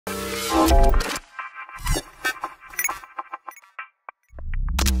The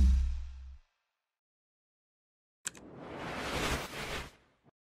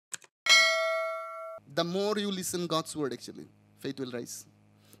more you listen God's word, actually, faith will rise.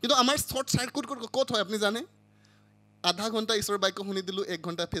 কিন্তু আমাৰ short circuit ক'ত হয় আপুনি জানে? আধা ঘণ্টা ঈশ্বৰৰ বাক্য শুনি দিলোঁ, 1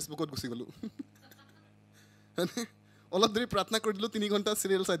 ঘণ্টা ফেচবুকত গুচি গ'লোঁ। হয়নে? অলপ দেৰি প্ৰাৰ্থনা কৰি দিলোঁ, 3 ঘণ্টা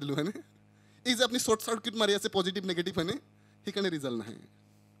চিৰিয়েল চাই দিলোঁ, হয়নে? এই যে আপুনি শৰ্ট চাৰ্কিট মাৰি আছে, পজিটিভ নেগেটিভ, হয়নে? সেইকাৰণে ৰিজাল্ট নাহে।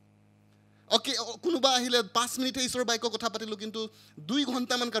 অ'কে, কোনোবা আহিলে 5 মিনিটহে ঈশ্বৰৰ বাক্য কথা পাতিলোঁ, কিন্তু 2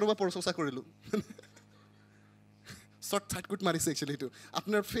 ঘণ্টামান কাৰোবাৰ প্ৰচেষ্টা কৰিলোঁ। শৰ্ট চাৰ্কিট মাৰিছে একচুৱেলি এইটো।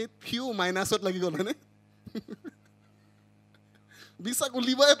 আপোনাৰ ফেথ ফিউ মাইনাছত লাগি গ'ল, হয়নে? বিশ্বাস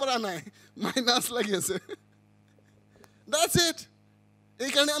উলিবই পৰা নাই, মাইনাছ লাগি আছে। That's it.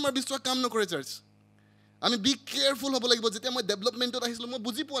 এইকাৰণে আমাৰ বিশ্বাস কাম নকৰে চাৰ্চ। আমি বি কেয়াৰফুল হ'ব লাগিব। যেতিয়া মই ডেভেলপমেণ্টত আহিছিলোঁ, মই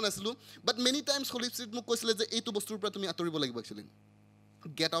বুজি পোৱা নাছিলোঁ, বাট মেনি টাইমছ হোলি স্পিৰিট মোক কৈছিলে যে এইটো বস্তুৰ পৰা তুমি আঁতৰিব লাগিব actually.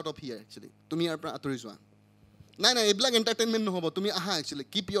 Get out of here actually, তুমি ইয়াৰ পৰা আঁতৰি যোৱা। নাই এইবিলাক এণ্টাৰটেইনমেণ্ট নহ'ব, তুমি আহা একচুৱেলি,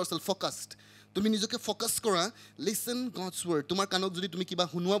 কিপ ইয়ৰ চেল্ফ ফ'কাছড। তুমি নিজকে ফ'কাছ কৰা, লিচন গডছ ৱৰ্ড। তোমাৰ কাণক যদি তুমি কিবা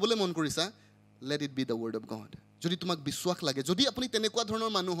শুনোৱাবলৈ মন কৰিছা, let it be the word of god. যদি তোমাক বিশ্বাস লাগে, যদি আপুনি তেনেকুৱা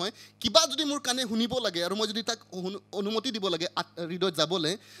ধৰণৰ মানুহ হয়, কিবা যদি মোৰ কাণে শুনিব লাগে আৰু মই যদি তাক অনুমতি দিব লাগে হৃদয়ত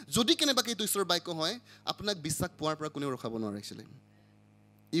যাবলৈ, যদি কেনেবাকৈ এইটো ঈশ্বৰৰ বাক্য হয়, আপোনাক বিশ্বাস পোৱাৰ পৰা কোনেও ৰখাব নোৱাৰে actually.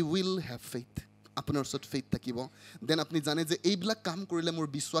 U will have faith. আপোনাৰ ওচৰত ফেইথ থাকিব, দেন আপুনি জানে যে এইবিলাক কাম কৰিলে মোৰ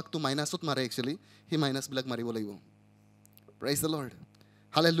বিশ্বাসটো মাইনাছত মাৰে একচুৱেলি, সেই মাইনাছবিলাক মাৰিব লাগিব। Praise the lord,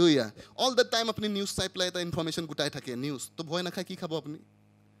 hallelujah. All the time আপুনি নিউজ চাই পেলাই এটা ইনফৰ্মেশ্যন গোটাই থাকে, নিউজ তো ভয় নাখায়, কি খাব আপুনি?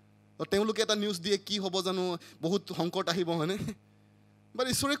 তেওঁলোকে এটা নিউজ দিয়ে, কি হ'ব জানো, বহুত সংকট আহিব, হয়নে? বাট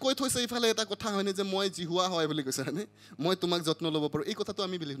ঈশ্বৰে কৈ থৈছে ইফালে এটা কথা, হয়নে, যে মই জিহুৱা হয় বুলি কৈছে, হয়নে? মই তোমাক যত্ন ল'ব পাৰোঁ। এই কথাটো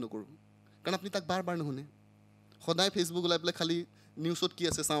আমি বিলিভ নকৰোঁ, কাৰণ আপুনি তাক বাৰ বাৰ নুশুনে। সদায় ফেচবুক ওলাই পেলাই খালি নিউজত কি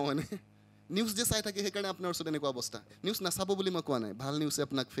আছে চাওঁ, হয়নে? নিউজ যে চাই থাকে, সেইকাৰণে আপোনাৰ ওচৰত এনেকুৱা অৱস্থা। নিউজ নাচাব বুলি মই কোৱা নাই, ভাল নিউজে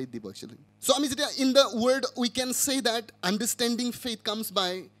আপোনাক ফেইথ দিব একচুৱেলি। চ' আমি যেতিয়া in the word we can চে that understanding faith comes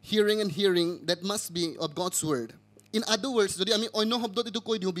by hearing and hearing that must B of God's word. In আদাৰ ৱৰ্ডছ, যদি আমি অন্য শব্দত এইটো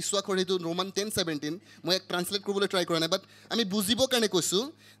কৈ দিওঁ, বিশ্বাসৰ সেইটো ৰোমান 10:17, মই এক ট্ৰান্সলেট কৰিবলৈ ট্ৰাই কৰা নাই, বাট আমি বুজিবৰ কাৰণে কৈছোঁ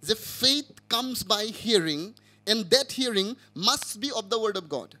যে faith comes by hearing and that hearing must B of the word of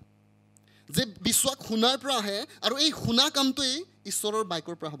god. যে বিশ্বাস শুনাৰ পৰা আহে, আৰু এই শুনা কামটোৱেই ঈশ্বৰৰ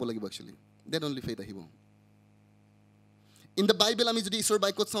বাক্যৰ পৰা হ'ব লাগিব একচুৱেলি, দেন অনলি ফেইথ আহিব। ইন দ্য বাইবেল আমি যদি ঈশ্বৰৰ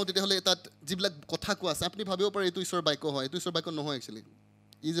বাক্যত চাওঁ, তেতিয়াহ'লে তাত যিবিলাক কথা কোৱা আছে, আপুনি ভাবিব পাৰে এইটো ঈশ্বৰৰ বাক্য হয়, এইটো ঈশ্বৰৰ বাক্য নহয় একচুৱেলি।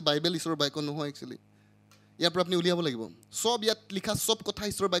 ই যে বাইবেল ঈশ্বৰৰ বাক্য নহয় একচুৱেলি, ইয়াৰ পৰা আপুনি উলিয়াব লাগিব। চব ইয়াত লিখা চব কথা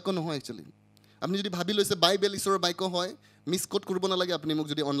ঈশ্বৰৰ বাক্য নহয় একচুৱেলি। আপুনি যদি ভাবি লৈছে বাইবেল ঈশ্বৰৰ বাক্য হয়, মিছ কোট কৰিব নালাগে আপুনি মোক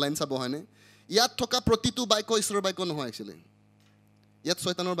যদি অনলাইন চাব, হয়নে? ইয়াত থকা প্ৰতিটো বাক্য ঈশ্বৰৰ বাক্য নহয় একচুৱেলি। ইয়াত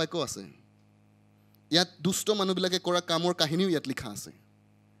শয়তানৰ বাক্য আছে, ইয়াত দুষ্ট মানুহবিলাকে কৰা কামৰ কাহিনীও ইয়াত লিখা আছে,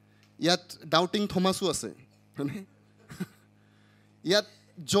 ইয়াত ডাউটিং থমাছো আছে, হয়নে? ইয়াত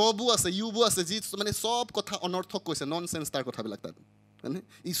জবো আছে, ইউবো আছে, যি মানে চব কথা অনৰ্থক কৈছে, নন চেন্স তাৰ কথাবিলাক তাত, হয়নে?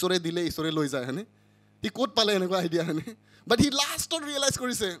 ঈশ্বৰে দিলে ঈশ্বৰে লৈ যায়, হয়নে? সি ক'ত পালে এনেকুৱা আইডিয়া, হয়নে? বাট সি লাষ্টত ৰিয়েলাইজ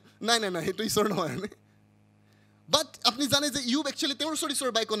কৰিছে নাই সেইটো ঈশ্বৰ নহয়, হয়নে? বাট আপুনি জানে যে ইউব একচুৱেলি তেওঁৰ ওচৰত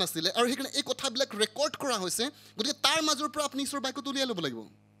ঈশ্বৰৰ বাক্য নাছিলে, আৰু সেইকাৰণে এই কথাবিলাক ৰেকৰ্ড কৰা হৈছে। গতিকে তাৰ মাজৰ পৰা আপুনি ঈশ্বৰৰ বাক্যটো উলিয়াই ল'ব লাগিব।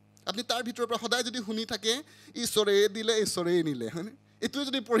 আপুনি তাৰ ভিতৰৰ পৰা সদায় যদি শুনি থাকে ঈশ্বৰে দিলে ঈশ্বৰেই নিলে, হয়নে? এইটোৱে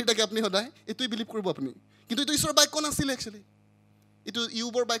যদি পঢ়ি থাকে আপুনি সদায়, এইটোৱে বিলিভ কৰিব আপুনি, কিন্তু এইটো ঈশ্বৰৰ বাক্য নাছিলে একচুৱেলি, এইটো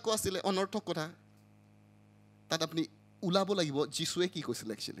ইউবৰ বাক্য আছিলে, অনৰ্থক কথা। তাত আপুনি ওলাব লাগিব যীশুৱে কি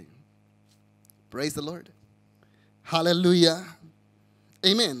কৈছিলে actually. Praise the Lord. Hallelujah.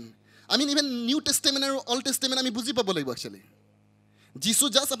 Amen. I mean, even New Testament আৰু Old Testament আমি বুজি পাব লাগিব একচুৱেলি। যীশু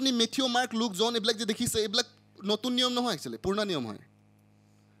জাষ্ট আপুনি মেথিউ, মাৰ্ক, লুক, জন এইবিলাক যে দেখিছে, এইবিলাক নতুন নিয়ম নহয় একচুৱেলি, পুৰণা নিয়ম হয়।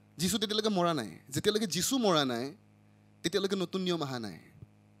 যীশু তেতিয়ালৈকে মৰা নাই। যেতিয়ালৈকে যীশু মৰা নাই, তেতিয়ালৈকে নতুন নিয়ম অহা নাই।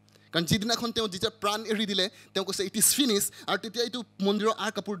 কাৰণ যিদিনাখন তেওঁ যেতিয়া প্ৰাণ এৰি দিলে, তেওঁ কৈছে ইট ইজ ফিনিছ, আৰু তেতিয়া এইটো মন্দিৰৰ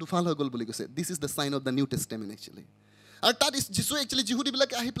কাপোৰ দুফাল হৈ গ'ল বুলি কৈছে। This is the sign off the new testament actually. আৰু তাত যীশুৱে একচুৱেলি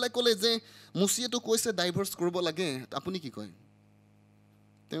যিহুদীবিলাকে আহি পেলাই ক'লে যে মুচিয়েতো কৈছে ডাইভৰ্চ কৰিব লাগে, আপুনি কি কয়?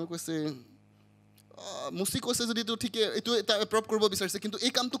 তেওঁ কৈছে মুচি কৈছে যদি এইটো ঠিকে, এইটো এটা এপ্ৰভ কৰিব বিচাৰিছে, কিন্তু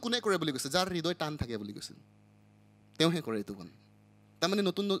এই কামটো কোনে কৰে বুলি কৈছে? যাৰ হৃদয় টান থাকে বুলি কৈছে, তেওঁহে কৰে এইটো কাম। তাৰমানে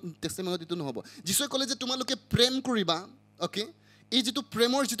নতুন টেষ্টামেণ্টত এইটো নহ'ব। যীশুৱে ক'লে যে তোমালোকে প্ৰেম কৰিবা, অ'কে? এই যিটো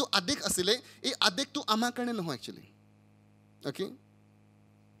প্ৰেমৰ যিটো আদেশ আছিলে, এই আদেশটো আমাৰ কাৰণে নহয় একচুৱেলি, অ'কে?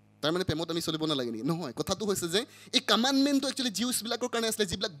 তাৰমানে প্ৰেমত আমি চলিব নালাগে নেকি? নহয়, কথাটো হৈছে যে এই কমাণ্ডমেণ্টটো একচুৱেলি জিউছবিলাকৰ কাৰণে আছিলে,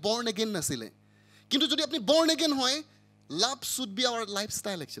 যিবিলাক বৰ্ণ এগেইন নাছিলে। কিন্তু যদি আপুনি বৰ্ণ এগেইন হয়, লাভ should be hour life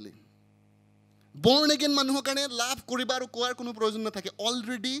style actually. বৰ্ণ এগেইন মানুহৰ কাৰণে লাভ কৰিবা আৰু কোৱাৰ কোনো প্ৰয়োজন নাথাকে,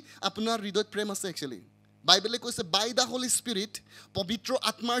 অলৰেডি আপোনাৰ হৃদয়ত প্ৰেম আছে একচুৱেলি। বাইবেলে কৈছে বাই দ্য হোলি স্পিৰিট, পবিত্ৰ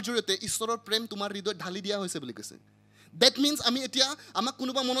আত্মাৰ জৰিয়তে ঈশ্বৰৰ প্ৰেম তোমাৰ হৃদয়ত ঢালি দিয়া হৈছে বুলি কৈছে। ডেট মিনছ আমি এতিয়া আমাক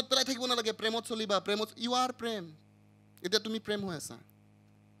কোনোবা মনত পেলাই থাকিব নালাগে প্ৰেমত চলিবা, প্ৰেমত, ইউ আৰ প্ৰেম, এতিয়া তুমি প্ৰেম হৈ আছা।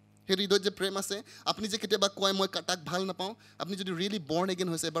 সেই হৃদয়ত যে প্ৰেম আছে আপুনি যে কেতিয়াবা কয় মই তাক ভাল নাপাওঁ আপুনি যদি ৰিয়েলি বৰ্ণ এগেইন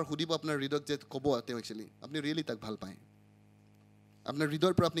হৈছে এবাৰ সুধিব আপোনাৰ হৃদয়ক যে ক'ব তেওঁ একচুৱেলি আপুনি ৰিয়েলি তাক ভাল পায় আপোনাৰ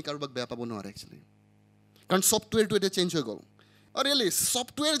হৃদয়ৰ পৰা আপুনি কাৰোবাক বেয়া পাব নোৱাৰে একচুৱেলি কাৰণ ছফ্টৱেৰটো এতিয়া চেঞ্জ হৈ গ'ল ৰিয়েলি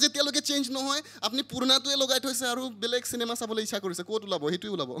ছফ্টৱেৰ যেতিয়ালৈকে চেঞ্জ নহয় আপুনি পুৰণাটোৱে লগাই থৈছে আৰু বেলেগ চিনেমা চাবলৈ ইচ্ছা কৰিছে ক'ত ওলাব সেইটোৱে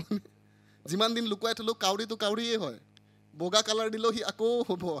ওলাব যিমান দিন লুকুৱাই থ'লেও কাউৰীটো কাউৰীয়ে হয় বগা কালাৰ দিলেও সি আকৌ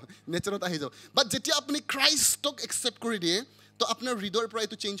হ'ব নেচাৰত আহি যাব বাট যেতিয়া আপুনি ক্ৰাইষ্টক একচেপ্ট কৰি দিয়ে তো আপোনাৰ হৃদয়ৰ পৰা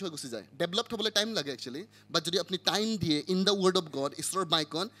এইটো চেঞ্জ হৈ গুচি যায় ডেভেলপ হ'বলৈ টাইম লাগে একচুৱেলি বাট যদি আপুনি টাইম দিয়ে in the word of god ঈশ্বৰৰ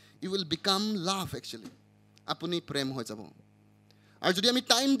বাইকত U will became love actually আপুনি প্ৰেম হৈ যাব আৰু যদি আমি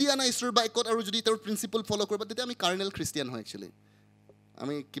টাইম দিয়া নাই ঈশ্বৰৰ বাইকত আৰু যদি তেওঁৰ প্ৰিন্সিপল ফ'ল' কৰিব তেতিয়া আমি কাৰ্নেল খ্ৰীষ্টিয়ান হয় একচুৱেলি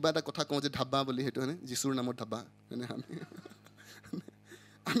আমি কিবা এটা কথা কওঁ যে ধাবা বুলি সেইটো হয়নে যীশুৰ নামত ধাবা হয়নে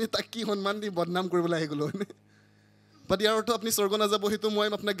আমি তাক কি সন্মান দি বদনাম কৰিবলৈ আহি গ'লোঁ হয়নে বাট ইয়াৰ অৰ্থ আপুনি স্বৰ্গ নাযাব সেইটো মই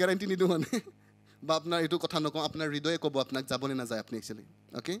আপোনাক গেৰাণ্টি নিদিওঁ মানে বা আপোনাৰ এইটো কথা নকওঁ আপোনাৰ হৃদয়ে ক'ব আপোনাক যাবনে নাযায় আপুনি actually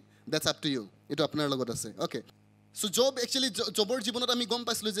okay that's up to you এইটো আপোনাৰ লগত আছে অ'কে চ' জব একচুৱেলি জবৰ জীৱনত আমি গম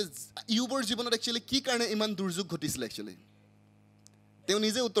পাইছিলোঁ যে ইউবৰ জীৱনত একচুৱেলি কি কাৰণে ইমান দুৰ্যোগ ঘটিছিলে একচুৱেলি তেওঁ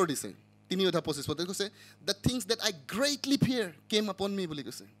নিজে উত্তৰ দিছে 3:25 তেওঁ কৈছে দ্য থিংছ ডেট আই গ্ৰেটলি ফিয়াৰ কেম আপন মি বুলি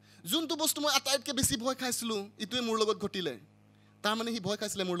কৈছে যোনটো বস্তু মই আটাইতকৈ বেছি ভয় খাইছিলোঁ এইটোৱে মোৰ লগত ঘটিলে তাৰমানে সি ভয়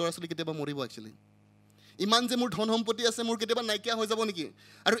খাইছিলে মোৰ ল'ৰা ছোৱালী কেতিয়াবা মৰিব একচুৱেলি ইমান যে মোৰ ধন সম্পত্তি আছে মোৰ কেতিয়াবা নাইকিয়া হৈ যাব নেকি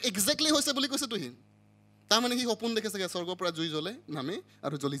আৰু একজেক্টলি হৈছে বুলি কৈছেতো সি তাৰমানে সি সপোন দেখে চাগে স্বৰ্গৰ পৰা জুই জ্বলে নামে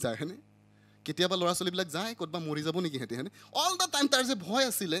আৰু জ্বলি যায় হয়নে কেতিয়াবা ল'ৰা ছোৱালীবিলাক যায় ক'তবা মৰি যাব নেকি সিহঁতে হয়নে অল দ্য টাইম তাৰ যে ভয়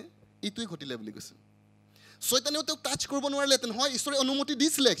আছিলে এইটোৱে ঘটিলে বুলি কৈছে শয়তানেও তেওঁক টাচ কৰিব নোৱাৰিলেহেঁতেন হয় ঈশ্বৰে অনুমতি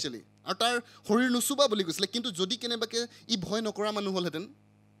দিছিলে একচুৱেলি আৰু তাৰ শৰীৰ নুচুবা বুলি কৈছিলে কিন্তু যদি কেনেবাকৈ ই ভয় নকৰা মানুহ হ'লহেঁতেন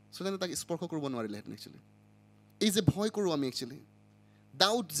শয়তানে তাক স্পৰ্শ কৰিব নোৱাৰিলেহেঁতেন একচুৱেলি এই যে ভয় কৰোঁ আমি একচুৱেলি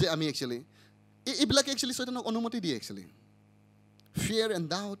ডাউট যে আমি একচুৱেলি এইবিলাকে একচুৱেলি শয়তানক অনুমতি দিয়ে একচুৱেলি ফিয়াৰ এণ্ড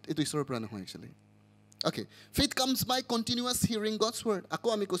ডাউট এইটো ঈশ্বৰৰ পৰা নহয় একচুৱেলি অ'কে ফেইথ কামছ বাই কণ্টিনিউৱাছ হিয়াৰিং গডছ ৱৰ্ড আকৌ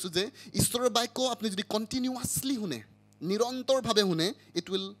আমি কৈছোঁ যে ঈশ্বৰৰ বাক্য আপুনি যদি কণ্টিনিউৱাছলি শুনে নিৰন্তৰভাৱে শুনে ইট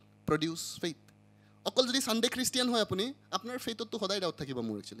উইল প্ৰডিউচ ফেইথ অকল যদি ছানডে খ্ৰীষ্টিয়ান হয় আপুনি আপোনাৰ ফেইথততো সদায় ডাউট থাকিব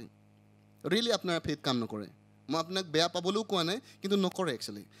মোৰ একচুৱেলি ৰিয়েলি আপোনাৰ ফেইথ কাম নকৰে মই আপোনাক বেয়া পাবলৈও কোৱা নাই কিন্তু নকৰে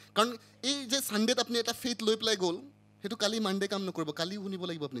একচুৱেলি কাৰণ এই যে ছানডেত আপুনি এটা ফেইথ লৈ পেলাই গ'ল সেইটো কালি মানডে কাম নকৰিব কালিও শুনিব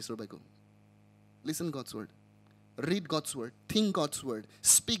লাগিব আপুনি ঈশ্বৰৰ বাক্য listen God's word read God's word think God's word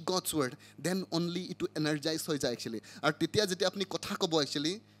speak God's word then only ইটো এনাৰ্জাইজ হৈ যায় একচুৱেলি আৰু তেতিয়া যেতিয়া আপুনি কথা ক'ব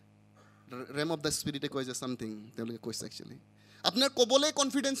একচুৱেলি ৰেম অফ দ্য স্পিৰিটে কয় যে ছামথিং তেওঁলোকে কৈছে একচুৱেলি আপোনাৰ ক'বলৈ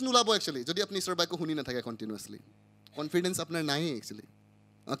কনফিডেঞ্চ নোলাব একচুৱেলি যদি আপুনি ঈশ্বৰৰ বাক্য শুনি নাথাকে কণ্টিনিউৱাছলি কনফিডেঞ্চ আপোনাৰ নায়েই একচুৱেলি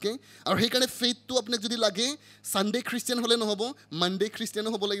অ'কে আৰু সেইকাৰণে ফেইথটো আপোনাক যদি লাগে ছানডে খ্ৰীষ্টিয়ান হ'লে নহ'ব মানডে খ্ৰীষ্টিয়ানো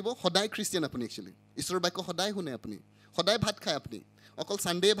হ'ব লাগিব সদায় খ্ৰীষ্টিয়ান আপুনি একচুৱেলি ঈশ্বৰৰ বাক্য সদায় শুনে আপুনি সদায় ভাত খায় আপুনি অকল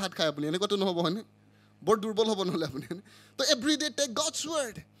ছানডে ভাত খায় আপুনি এনেকুৱাতো নহ'ব হয়নে বৰ দুৰ্বল হ'ব নহ'লে আপুনি তো every day tech God's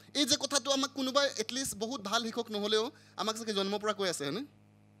word এই যে কথাটো আমাক কোনোবাই এটলিষ্ট বহুত ভাল শিক্ষক নহ'লেও আমাক চাগে জন্মৰ পৰা কৈ আছে হয়নে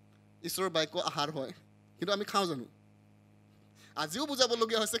ঈশ্বৰৰ বাক্য আহাৰ হয় কিন্তু আমি খাওঁ জানো আজিও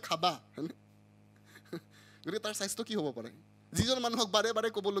বুজাবলগীয়া হৈছে খাবা হয়নে গতিকে তাৰ স্বাস্থ্য কি হ'ব পাৰে যিজন মানুহক বাৰে বাৰে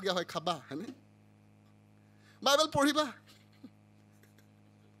ক'বলগীয়া হয় খাবা হয়নে বাইবেল পঢ়িবা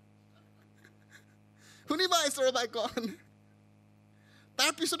শুনিবা ঈশ্বৰৰ বাক্য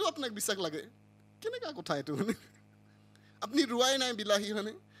তাৰপিছতো আপোনাক বিশ্বাস লাগে কেনেকুৱা কথা এইটো হয়নে আপুনি ৰোৱাই নাই বিলাহী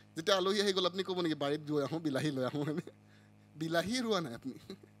হয়নে যেতিয়া আলহী আহি গ'ল আপুনি ক'ব নেকি বাৰীত গৈ আহোঁ বিলাহী লৈ আহোঁ হয়নে বিলাহী ৰোৱা নাই আপুনি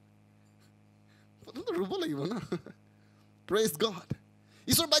প্ৰথমতে ৰুব লাগিব ন প্ৰেইজ গড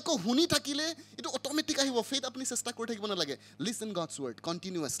ঈশ্বৰৰ বাক্য শুনি থাকিলে এইটো অট'মেটিক আহিব ফেইথ আপুনি চেষ্টা কৰি থাকিব নালাগে listen God's word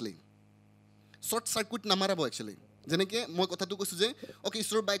continuously short circuit নামাৰাব actually যেনেকৈ মই কথাটো কৈছোঁ যে অ'কে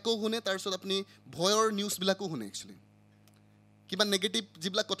ঈশ্বৰৰ বাক্যও শুনে তাৰপিছত আপুনি ভয়ৰ নিউজবিলাকো শুনে একচুৱেলি কিবা নেগেটিভ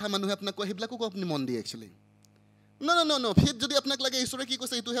যিবিলাক কথা মানুহে আপোনাক কয় সেইবিলাকো আপুনি মন দিয়ে একচুৱেলি ন ফেইথ যদি আপোনাক লাগে ঈশ্বৰে কি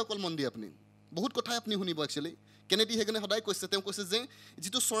কৈছে সেইটোহে অকল মন দিয়ে আপুনি বহুত কথাই আপুনি শুনিব একচুৱেলি কেনেডি হেগনে সদায় কৈছে তেওঁ কৈছে যে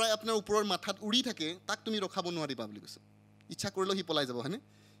যিটো চৰাই আপোনাৰ ওপৰৰ মাথাত উৰি থাকে তাক তুমি ৰখাব নোৱাৰিবা বুলি কৈছে ইচ্ছা কৰিলেও সি পলাই যাব হয়নে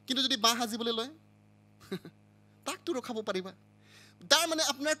কিন্তু যদি বাঁহ সাজিবলৈ লয় তাকতো ৰখাব পাৰিবা তাৰ মানে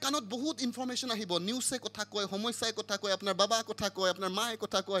আপোনাৰ কাণত বহুত ইনফৰ্মেশ্যন আহিব নিউজে কথা কয় সমস্যাই কথা কয় আপোনাৰ বাবা কথা কয় আপোনাৰ মায়ে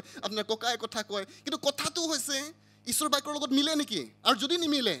কথা কয় আপোনাৰ ককাই কথা কয় কিন্তু কথাটো হৈছে ঈশ্বৰ বাক্যৰ লগত মিলে নেকি আৰু যদি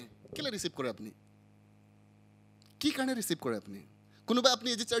নিমিলে কেলে ৰিচিভ কৰে আপুনি কি কাৰণে ৰিচিভ কৰে আপুনি কোনোবাই আপুনি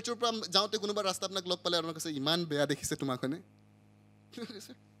আজি চাৰ্চৰ পৰা যাওঁতে কোনোবা ৰাস্তা আপোনাক লগ পালে আপোনাক কৈছে ইমান বেয়া দেখিছে তোমাক হয়নে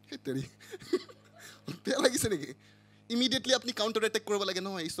বেয়া লাগিছে নেকি ইমিডিয়েটলি আপুনি কাউণ্টাৰ এটেক কৰিব লাগে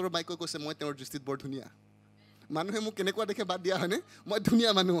নহয় ঈশ্বৰৰ বাক্য কৈছে মই তেওঁৰ দৃষ্টিত বৰ ধুনীয়া মানুহে মোক কেনেকুৱা দেখে বাদ দিয়া হয়নে মই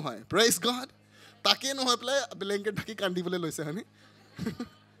ধুনীয়া মানুহ হয় প্ৰেইজ গড তাকে নহয় পেলাই ব্লেংকেট ঢাকি কান্দিবলৈ লৈছে হয়নে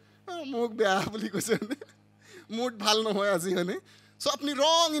মোক বেয়া বুলি কৈছে হয়নে মুড ভাল নহয় আজি হয়নে চ' আপুনি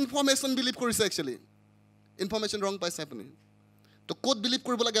ৰং ইনফৰ্মেশ্যন বিলিভ কৰিছে একচুৱেলি ইনফৰ্মেশ্যন ৰং পাইছে আপুনি তো ক'ত বিলিভ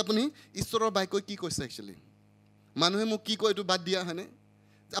কৰিব লাগে আপুনি ঈশ্বৰৰ বাক্যই কি কৈছে একচুৱেলি মানুহে মোক কি কয় এইটো বাদ দিয়া হয়নে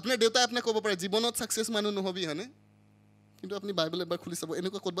আপোনাৰ দেউতাই আপোনাক ক'ব পাৰে জীৱনত ছাকচেছ মানুহ নহবি হয়নে কিন্তু আপুনি বাইবেল এবাৰ খুলি চাব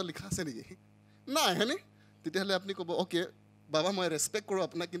এনেকুৱা ক'ৰবাত লিখা আছে নেকি নাই হয়নে তেতিয়াহ'লে আপুনি ক'ব অ'কে বাবা মই ৰেচপেক্ট কৰোঁ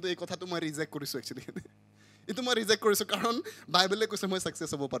আপোনাক কিন্তু এই কথাটো মই ৰিজেক্ট কৰিছোঁ একচুৱেলি এইটো মই ৰিজেক্ট কৰিছোঁ কাৰণ বাইবেলে কৈছে মই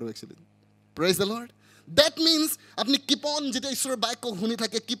ছাকচেছ হ'ব পাৰোঁ actually praise the lord that means আপুনি কিপন যেতিয়া ঈশ্বৰৰ বাক্য শুনি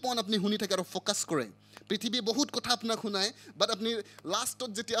থাকে কিপন আপুনি শুনি থাকে আৰু ফ'কাছ কৰে পৃথিৱীয়ে বহুত কথা আপোনাক শুনায় বাট আপুনি লাষ্টত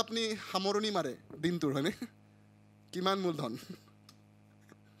যেতিয়া আপুনি সামৰণি মাৰে দিনটোৰ হয়নে কিমান মূলধন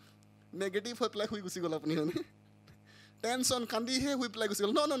নেগেটিভ হৈ পেলাই শুই গুচি গ'ল আপুনি হয়নে টেনশ্যন কান্দিহে শুই পেলাই গুচি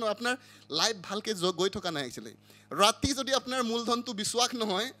গ'ল ন আপোনাৰ লাইফ ভালকৈ গৈ থকা নাই একচুৱেলি ৰাতি যদি আপোনাৰ মূলধনটো বিশ্বাস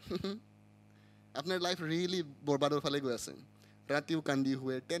নহয় আপোনাৰ লাইফ ৰিয়েলি বৰবাদৰ ফালে গৈ আছে ৰাতিও কান্দি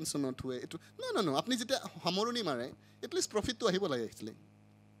শুৱে টেনশ্যনত শুৱে এইটো ন আপুনি যেতিয়া সামৰণি মাৰে এটলিষ্ট প্ৰফিটটো আহিব লাগে একচুৱেলি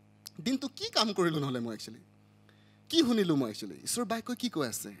দিনটো কি কাম কৰিলোঁ নহ'লে মই একচুৱেলি কি শুনিলোঁ মই একচুৱেলি ঈশ্বৰৰ বাক্যই কি কৈ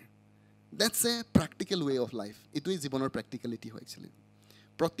আছে that's A practical way of life এইটোৱেই জীৱনৰ প্ৰেক্টিকেলিটি হয় একচুৱেলি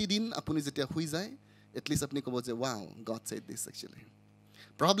প্ৰতিদিন আপুনি যেতিয়া শুই যায় এটলিষ্ট আপুনি ক'ব যে ৱাও গড ছেড দিছ একচুৱেলি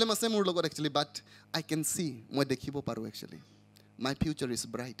প্ৰব্লেম আছে মোৰ লগত actually but I can C মই দেখিব পাৰোঁ actually my future is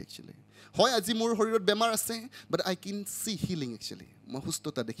bright actually হয় আজি মোৰ শৰীৰত বেমাৰ আছে বাট I can C healing actually মই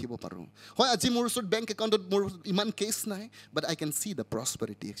সুস্থতা দেখিব পাৰোঁ হয় আজি মোৰ ওচৰত বেংক একাউণ্টত মোৰ ইমান কেছ নাই বাট I can C the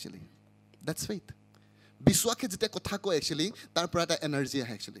prosperity actually that's faith বিশ্বাসে যেতিয়া কথা কয় একচুৱেলি তাৰ পৰা এটা এনাৰ্জি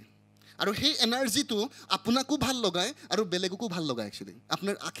আহে একচুৱেলি আৰু সেই এনাৰ্জিটো আপোনাকো ভাল লগায় আৰু বেলেগকো ভাল লগায় একচুৱেলি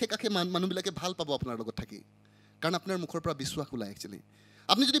আপোনাৰ আশে কাষে মানুহবিলাকে ভাল পাব আপোনাৰ লগত থাকি কাৰণ আপোনাৰ মুখৰ পৰা বিশ্বাস ওলায় একচুৱেলি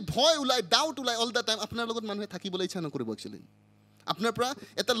আপুনি যদি ভয় ওলায় ডাউট ওলায় অল দ্য টাইম আপোনাৰ লগত মানুহে থাকিবলৈ ইচ্ছা নকৰিব একচুৱেলি আপোনাৰ পৰা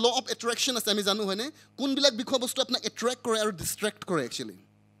এটা ল অফ এট্ৰেকশ্যন আছে আমি জানো হয়নে কোনবিলাক বিষয়বস্তু আপোনাক এট্ৰেক্ট কৰে আৰু ডিষ্ট্ৰেক্ট কৰে একচুৱেলি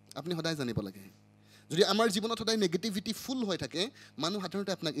আপুনি সদায় জানিব লাগে যদি আমাৰ জীৱনত সদায় নেগেটিভিটি ফুল হৈ থাকে মানুহ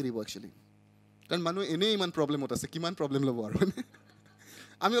সাধাৰণতে আপোনাক এৰিব একচুৱেলি কাৰণ মানুহ এনেই ইমান প্ৰব্লেমত আছে কিমান প্ৰব্লেম ল'ব আৰু হয়নে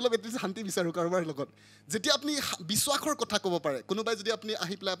আমি অলপ এটলিষ্ট শান্তি বিচাৰোঁ কাৰোবাৰ লগত যেতিয়া আপুনি বিশ্বাসৰ কথা ক'ব পাৰে কোনোবাই যদি আপুনি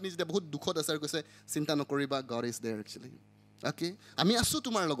আহি পেলাই আপুনি যেতিয়া বহুত দুখত আছে আৰু কৈছে চিন্তা নকৰিবা god is there actually okay আমি আছোঁ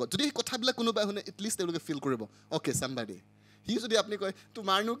তোমাৰ লগত যদি সেই কথাবিলাক কোনোবাই শুনে এটলিষ্ট তেওঁলোকে ফিল কৰিব অ'কে চামবাডি সি যদি আপুনি কয়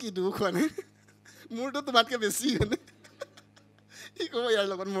তোমাৰনো কি দুখ হয় নে মোৰতো তোমাতকৈ বেছি হয়নে সি ক'ব ইয়াৰ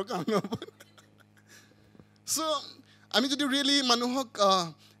লগত মোৰ কাম নহ'ব চ' আমি যদি ৰিয়েলি মানুহক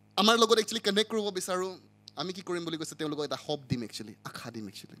আমাৰ লগত একচুৱেলি কানেক্ট কৰিব বিচাৰোঁ আমি কি কৰিম বুলি কৈছে তেওঁলোকক এটা হপ দিম একচুৱেলি আশা দিম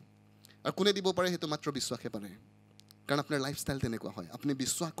একচুৱেলি আৰু কোনে দিব পাৰে সেইটো মাত্ৰ বিশ্বাসে পাৰে কাৰণ আপোনাৰ লাইফষ্টাইল তেনেকুৱা হয় আপুনি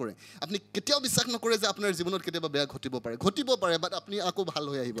বিশ্বাস কৰে আপুনি কেতিয়াও বিশ্বাস নকৰে যে আপোনাৰ জীৱনত কেতিয়াবা বেয়া ঘটিব পাৰে বাট আপুনি আকৌ ভাল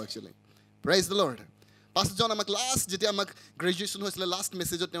হৈ আহিব একচুৱেলি প্ৰেইজ দ্য লৰ্ড পাষ্টৰজন আমাক লাষ্ট যেতিয়া আমাক গ্ৰেজুৱেশ্যন হৈছিলে লাষ্ট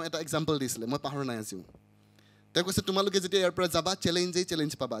মেছেজত তেওঁ এটা এক্সাম্পল দিছিলে মই পাহৰা নাই আজিও তেওঁ কৈছে তোমালোকে যেতিয়া ইয়াৰ পৰা যাবা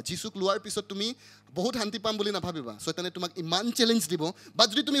চেলেঞ্জ পাবা যীচুক লোৱাৰ পিছত তুমি বহুত শান্তি পাম বুলি নাভাবিবা ছয়তানে তোমাক ইমান চেলেঞ্জ দিব বা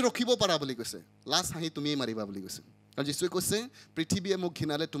যদি তুমি ৰখিব পাৰা বুলি কৈছে লাষ্ট হাঁহি তুমিয়েই মাৰিবা বুলি কৈছে আৰু যীচুৱে কৈছে পৃথিৱীয়ে মোক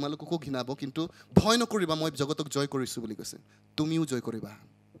ঘৃণালে তোমালোককো ঘৃণাব কিন্তু ভয় নকৰিবা মই জগতক জয় কৰিছোঁ বুলি কৈছে তুমিও জয় কৰিবা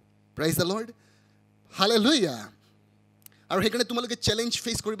প্ৰেইজ দ্য লৰ্ড হালেলুয়া আৰু সেইকাৰণে তোমালোকে চেলেঞ্জ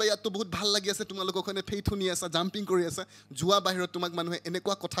ফেচ কৰিবা ইয়াততো বহুত ভাল লাগি আছে তোমালোকক হয়নে ফেইথ শুনি আছা জাম্পিং কৰি আছা যোৱা বাহিৰত তোমাক মানুহে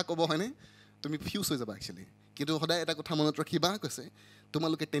এনেকুৱা কথা ক'ব হয়নে তুমি ফিউজ হৈ যাবা একচুৱেলি কিন্তু সদায় এটা কথা মনত ৰাখিবা কৈছে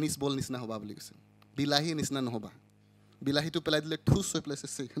তোমালোকে টেনিছ বল নিচিনা হ'বা বুলি কৈছে বিলাহী নিচিনা নহ'বা বিলাহীটো পেলাই দিলে ঠুচ হৈ পেলাই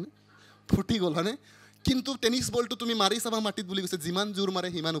চেছে হয়নে ফুটি গ'ল হয়নে কিন্তু টেনিছ বলটো তুমি মাৰি চাবা মাটিত বুলি কৈছে যিমান জোৰ মাৰে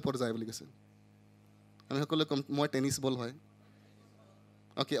সিমান ওপৰ যায় বুলি কৈছে আমি সকলোৱে ক'ম মই টেনিছ বল হয়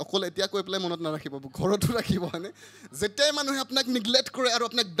অ'কে অকল এতিয়া কৈ পেলাই মনত নাৰাখিব ঘৰতো ৰাখিব হয়নে যেতিয়াই মানুহে আপোনাক নিগলেক্ট কৰে আৰু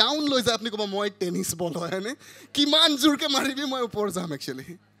আপোনাক ডাউন লৈ যায় আপুনি ক'ব মই টেনিছ বল হয় হয়নে কিমান জোৰকৈ মাৰিবি মই ওপৰ যাম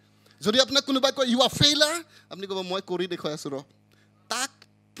একচুৱেলি যদি আপোনাক কোনোবাই কয় ইউ আৰ ফেইলাৰ আপুনি ক'ব মই কৰি দেখুৱাই আছোঁ তাক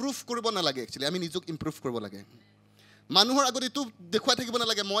প্ৰুফ কৰিব নালাগে একচুৱেলি আমি নিজক ইম্প্ৰুভ কৰিব লাগে মানুহৰ আগত এইটো দেখুৱাই থাকিব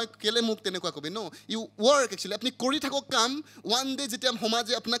নালাগে মই কেলৈ মোক তেনেকুৱা ক'বি ন ইউ ৱৰ্ক একচুৱেলি আপুনি কৰি থাকক কাম ওৱান ডে যেতিয়া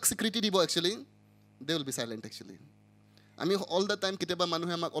সমাজে আপোনাক স্বীকৃতি দিব actually they will be silent actually আমি অল দ্য টাইম কেতিয়াবা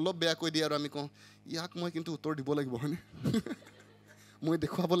মানুহে আমাক অলপ বেয়া কৈ দিয়ে আৰু আমি কওঁ ইয়াক মই কিন্তু উত্তৰ দিব লাগিব হয়নে মই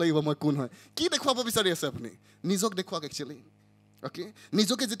দেখুৱাব লাগিব মই কোন হয় কি দেখুৱাব বিচাৰি আছে আপুনি নিজক দেখুৱাওক একচুৱেলি অ'কে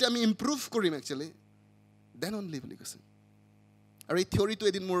নিজকে যেতিয়া আমি ইম্প্ৰুভ কৰিম একচুৱেলি দেন অনলি বুলি কৈছে আৰু এই থিয়ৰিটো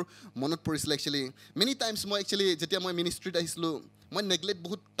এদিন মোৰ মনত পৰিছিলে একচুৱেলি মেনি টাইমছ মই একচুৱেলি যেতিয়া মই মিনিষ্ট্ৰীত আহিছিলোঁ মই নেগলেক্ট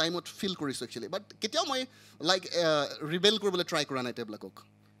বহুত টাইমত ফিল কৰিছোঁ একচুৱেলি বাট কেতিয়াও মই লাইক ৰিবেল কৰিবলৈ ট্ৰাই কৰা নাই তেওঁবিলাকক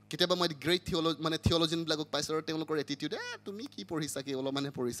কেতিয়াবা মই গ্ৰেট থিয়লজিয়ানবিলাকক পাইছোঁ আৰু তেওঁলোকৰ এটিটিউড তুমি কি পঢ়িছা কি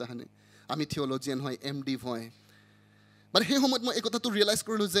অলপমানহে পঢ়িছা হয়নে আমি থিয়লজিয়ান হয় MD হয় বাট সেই সময়ত মই এই কথাটো ৰিয়েলাইজ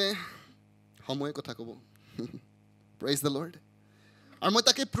কৰিলোঁ যে সময়ে কথা ক'ব প্ৰেইজ দ্য লৰ্ড আৰু মই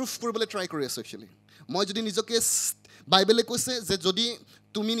তাকে প্ৰুফ কৰিবলৈ ট্ৰাই কৰি আছোঁ একচুৱেলি মই যদি নিজকে বাইবেলে কৈছে যে যদি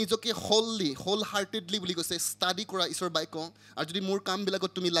তুমি নিজকে হোল হাৰ্টেডলি বুলি কৈছে ষ্টাডি কৰা ঈশ্বৰৰ বাক্য আৰু যদি মোৰ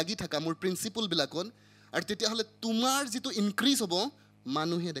কামবিলাকত তুমি লাগি থাকা মোৰ প্ৰিন্সিপলবিলাকত আৰু তেতিয়াহ'লে তোমাৰ যিটো ইনক্ৰিজ হ'ব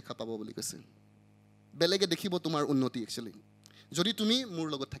মানুহে দেখা পাব বুলি কৈছে বেলেগে দেখিব তোমাৰ উন্নতি একচুৱেলি যদি তুমি মোৰ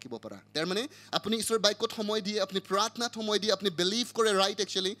লগত থাকিব পাৰা তাৰ মানে আপুনি ঈশ্বৰৰ বাক্যত সময় দিয়ে আপুনি প্ৰাৰ্থনাত সময় দিয়ে আপুনি বিলিভ কৰে ৰাইট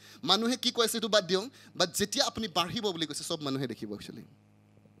একচুৱেলি মানুহে কি কৈছে এইটো বাদ দিয়ক বাট যেতিয়া আপুনি বাঢ়িব বুলি কৈছে সব মানুহে দেখিব একচুৱেলি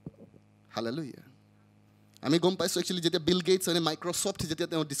হালেলুয়া আমি গম পাইছোঁ একচুৱেলি যেতিয়া বিল গেটছ মানে মাইক্ৰ'ছফ্ট যেতিয়া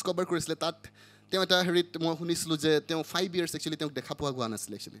তেওঁ ডিস্কভাৰ কৰিছিলে তাত তেওঁ এটা হেৰিত মই শুনিছিলোঁ যে তেওঁ 5 years একচুৱেলি তেওঁক দেখা পোৱা হোৱা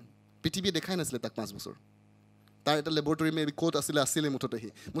নাছিলে একচুৱেলি পৃথিৱীয়ে দেখাই নাছিলে তাক 5 বছৰ তাৰ এটা লেবৰেটৰী মে বি ক'ত আছিলে মুঠতে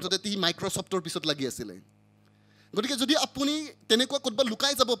সি মাইক্ৰ'ছফ্টৰ পিছত লাগি আছিলে গতিকে যদি আপুনি তেনেকুৱা ক'ৰবাত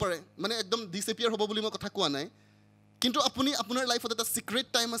লুকাই যাব পাৰে মানে একদম ডিছএপিয়াৰ হ'ব বুলি মই কথা কোৱা নাই কিন্তু আপুনি আপোনাৰ লাইফত এটা চিক্ৰেট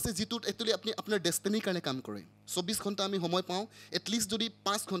টাইম আছে যিটোত একচুৱেলি আপুনি আপোনাৰ ডেষ্টিনিৰ কাৰণে কাম কৰে 24 ঘণ্টা আমি সময় পাওঁ এটলিষ্ট যদি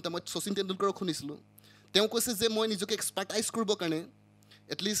 5 ঘণ্টা মই শচীন তেণ্ডুলকাৰক শুনিছিলোঁ তেওঁ কৈছে যে মই নিজকে এক্সপাৰ্টাইজ কৰিবৰ কাৰণে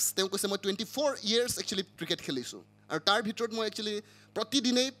এটলিষ্ট তেওঁ কৈছে মই 24 years একচুৱেলি ক্ৰিকেট খেলিছোঁ আৰু তাৰ ভিতৰত মই একচুৱেলি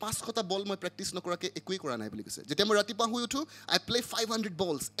প্ৰতিদিনেই 500টা বল মই প্ৰেক্টিছ নকৰাকৈ একোৱেই কৰা নাই বুলি কৈছে যেতিয়া মই ৰাতিপুৱা শুই উঠোঁ আই প্লে 500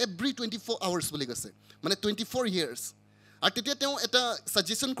 balls এভৰি 24 hours বুলি কৈছে মানে 24 years আৰু তেতিয়া তেওঁ এটা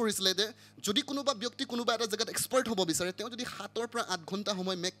ছাজেশ্যন কৰিছিলে যে যদি কোনোবা ব্যক্তি কোনোবা এটা জেগাত এক্সপাৰ্ট হ'ব বিচাৰে তেওঁ যদি 7 পৰা 8 ঘণ্টা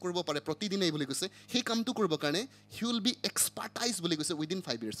সময় মেক কৰিব পাৰে প্ৰতিদিনেই বুলি কৈছে সেই কামটো কৰিবৰ কাৰণে হি উইল বি এক্সপাৰ্টাইজ বুলি কৈছে উইদিন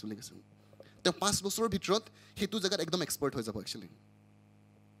 5 years বুলি কৈছে তেওঁ 5 বছৰৰ ভিতৰত সেইটো জেগাত একদম এক্সপাৰ্ট হৈ যাব একচুৱেলি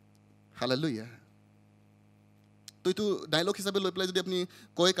হালেলুয়া তো এইটো ডায়লগ হিচাপে লৈ পেলাই যদি আপুনি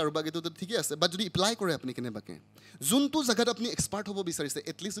কয় কাৰোবাক এইটো ঠিকে আছে বাট যদি এপ্লাই কৰে আপুনি কেনেবাকৈ যোনটো জেগাত আপুনি এক্সপাৰ্ট হ'ব বিচাৰিছে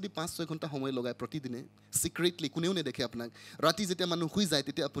এটলিষ্ট যদি 5-6 ঘণ্টা সময় লগাই প্ৰতিদিনে চিক্ৰেটলি কোনেও নেদেখে আপোনাক ৰাতি যেতিয়া মানুহ শুই যায়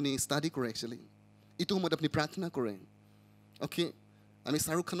তেতিয়া আপুনি ষ্টাডি কৰে একচুৱেলি এইটো সময়ত আপুনি প্ৰাৰ্থনা কৰে অ'কে আমি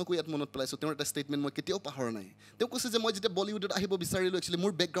শ্বাহৰুখ খানকো ইয়াত মনত পেলাইছোঁ তেওঁৰ এটা ষ্টেটমেণ্ট মই কেতিয়াও পাহৰা নাই তেওঁ কৈছে যে মই যেতিয়া বলিউডত আহিব বিচাৰিলোঁ একচুৱেলি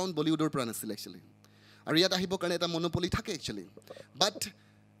মোৰ বেকগ্ৰাউণ্ড বলিউডৰ পৰা নাছিলে একচুৱেলি আৰু ইয়াত আহিবৰ কাৰণে এটা মনোপলি থাকে একচুৱেলি বাট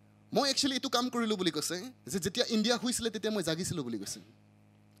মই একচুৱেলি এইটো কাম কৰিলোঁ বুলি কৈছে যে যেতিয়া ইণ্ডিয়া হৈছিলে তেতিয়া মই জাগিছিলোঁ বুলি কৈছে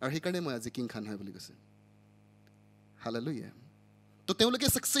আৰু সেইকাৰণে মই আজি কিং খান হয় বুলি কৈছে হালেলুয়া তো তেওঁলোকে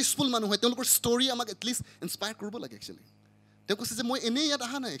ছাকচেছফুল মানুহ হয় তেওঁলোকৰ ষ্টৰি আমাক এটলিষ্ট ইনস্পায়াৰ কৰিব লাগে একচুৱেলি তেওঁ কৈছে যে মই এনেই ইয়াত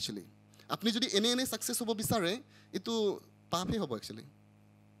অহা নাই একচুৱেলি আপুনি যদি এনেই ছাকচেছ হ'ব বিচাৰে এইটো পাপহে হ'ব একচুৱেলি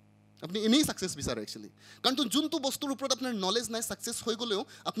আপুনি এনেই ছাকচেছ বিচাৰে একচুৱেলি কাৰণ যোনটো বস্তুৰ ওপৰত আপোনাৰ নলেজ নাই ছাকচেছ হৈ গ'লেও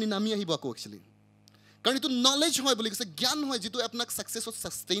আপুনি নামি আহিব আকৌ একচুৱেলি কাৰণ এইটো নলেজ হয় বুলি কৈছে জ্ঞান হয় যিটো আপোনাক ছাকচেছত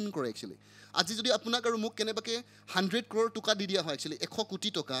ছাষ্টেইন কৰে একচুৱেলি আজি যদি আপোনাক আৰু মোক কেনেবাকৈ 100 crore টকা দি দিয়া হয় একচুৱেলি 100 কোটি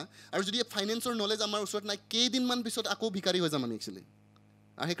টকা আৰু যদি ফাইনেন্সৰ নলেজ আমাৰ ওচৰত নাই কেইদিনমান পিছত আকৌ ভিকাৰী হৈ যাম আমি একচুৱেলি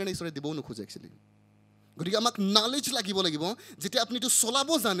আৰু সেইকাৰণে ঈশ্বৰে দিবও নোখোজে একচুৱেলি গতিকে আমাক নলেজ লাগিব যেতিয়া আপুনি এইটো চলাব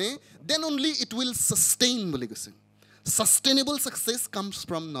জানে then only it will sustain বুলি কৈছে sustainable success comes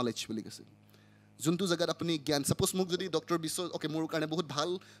from knowledge বুলি কৈছে যোনটো জেগাত আপুনি জ্ঞান ছাপ'জ মোক যদি ডক্টৰ বিশ্ব অ'কে মোৰ কাৰণে বহুত ভাল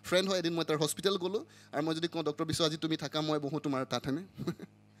ফ্ৰেণ্ড হয় এদিন মই তাৰ হস্পিটেল গ'লোঁ আৰু মই যদি কওঁ ডক্টৰ বিশ্ব আজি তুমি থাকা মই বহোঁ তোমাৰ তাত হেনে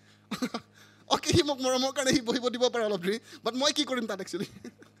অ'কে সি মোক মৰমৰ কাৰণে সি বহিব দিব পাৰে অলপ দেৰি বাট মই কি কৰিম তাত একচুৱেলি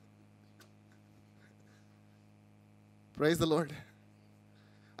প্ৰেইজ দ্য লৰ্ড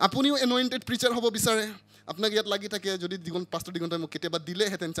আপুনিও এনইণ্টেড প্ৰিচাৰ হ'ব বিচাৰে আপোনাক ইয়াত লাগি থাকে যদি পাষ্টৰ দিগন্তই মোক কেতিয়াবা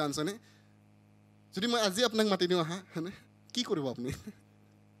দিলেহেঁতেন চান্স হয়নে যদি মই আজি আপোনাক মাতি দিওঁ আহা হয়নে কি কৰিব আপুনি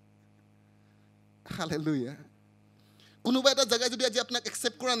হালেলুয়া কোনোবা এটা জেগাই যদি আজি আপোনাক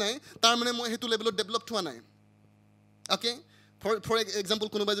একচেপ্ট কৰা নাই তাৰ মানে মই সেইটো লেভেলত ডেভেলপ হোৱা নাই অ'কে ফৰ এক্সাম্পল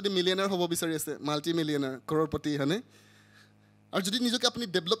কোনোবাই যদি মিলিয়নাৰ হ'ব বিচাৰি আছে মাল্টি মিলিয়নাৰ কৰৰপতি হয়নে আৰু যদি নিজকে আপুনি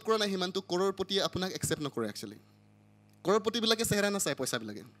ডেভেলপ কৰা নাই সিমানটো কৰৰপতিয়ে আপোনাক একচেপ্ট নকৰে একচুৱেলি কৰৰপতিবিলাকে চেহেৰা নাচায়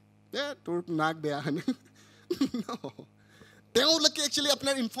পইচাবিলাকে তোৰ নাক বেয়া হয়নে তেওঁলোকে একচুৱেলি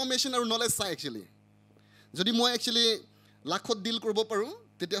আপোনাৰ ইনফৰ্মেশ্যন আৰু নলেজ চায় একচুৱেলি যদি মই একচুৱেলি লাখত ডিল কৰিব পাৰোঁ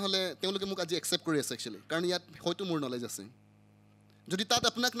তেতিয়াহ'লে তেওঁলোকে মোক আজি একচেপ্ট কৰি আছে একচুৱেলি কাৰণ ইয়াত হয়তো মোৰ নলেজ আছে যদি তাত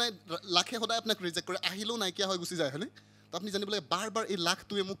আপোনাক নাই লাখে সদায় আপোনাক ৰিজেক্ট কৰে আহিলেও নাইকিয়া হৈ গুচি যায় হয়নে তো আপুনি জানিব লাগে বাৰ বাৰ এই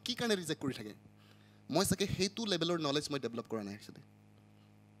লাখটোৱে মোক কি কাৰণে ৰিজেক্ট কৰি থাকে মই চাগে সেইটো লেভেলৰ নলেজ মই ডেভেলপ কৰা নাই একচুৱেলি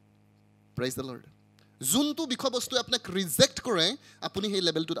প্ৰেইজ দ্য লৰ্ড যোনটো বিষয়বস্তুৱে আপোনাক ৰিজেক্ট কৰে আপুনি সেই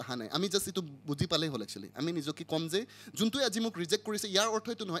লেভেলটোত অহা নাই আমি জাষ্ট এইটো বুজি পালেই হ'ল একচুৱেলি আমি নিজকে ক'ম যে যোনটোৱে আজি মোক ৰিজেক্ট কৰিছে ইয়াৰ অৰ্থ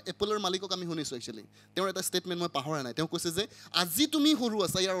এইটো নহয় এপলৰ মালিকক আমি শুনিছোঁ একচুৱেলি তেওঁৰ এটা ষ্টেটমেণ্ট মই পাহৰা নাই তেওঁ কৈছে যে আজি তুমি সৰু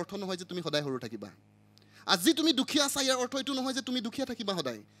আছা ইয়াৰ অৰ্থ নহয় যে তুমি সদায় সৰু থাকিবা আজি তুমি দুখীয়া আছা ইয়াৰ অৰ্থ এইটো নহয় যে তুমি দুখীয়া থাকিবা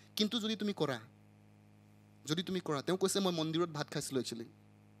সদায় কিন্তু যদি তুমি কৰা তেওঁ কৈছে মই মন্দিৰত ভাত খাইছিলোঁ একচুৱেলি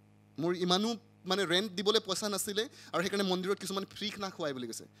মোৰ ইমানো মানে ৰেণ্ট দিবলৈ পইচা নাছিলে আৰু সেইকাৰণে মন্দিৰত কিছুমান ফ্ৰী খানা খুৱাই বুলি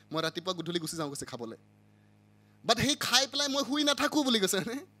কৈছে মই ৰাতিপুৱা গধূলি গুচি যাওঁ কৈছে খাবলৈ বাট সেই খাই পেলাই মই শুই নাথাকোঁ বুলি কৈছে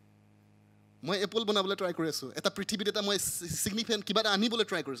হয়নে মই এপল বনাবলৈ ট্ৰাই কৰি আছোঁ এটা পৃথিৱীত এটা মই ছিগনিফিকেণ্ট কিবা এটা আনিবলৈ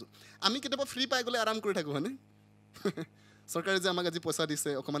ট্ৰাই কৰিছোঁ আমি কেতিয়াবা ফ্ৰী পাই গ'লে আৰাম কৰি থাকোঁ হয়নে চৰকাৰে যে আমাক আজি পইচা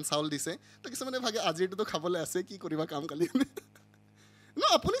দিছে অকণমান চাউল দিছে তো কিছুমানে ভাগে আজিৰটোতো খাবলৈ আছে কি কৰিবা কাম কালি ন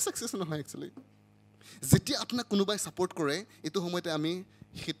আপুনি ছাকচেছ নহয় একচুৱেলি যেতিয়া আপোনাক কোনোবাই ছাপৰ্ট কৰে এইটো সময়তে আমি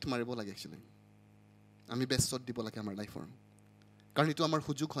হিট মাৰিব লাগে একচুৱেলি আমি বেষ্টত দিব লাগে আমাৰ লাইফৰ কাৰণ এইটো আমাৰ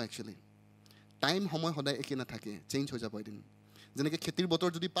সুযোগ হয় একচুৱেলি টাইম সময় সদায় একে নাথাকে চেঞ্জ হৈ যাব এদিন যেনেকৈ খেতিৰ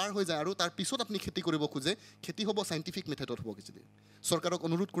বতৰ যদি পাৰ হৈ যায় আৰু তাৰ পিছত আপুনি খেতি কৰিব খোজে খেতি হ'ব চাইণ্টিফিক মেথডত হ'ব একচুৱেলি চৰকাৰক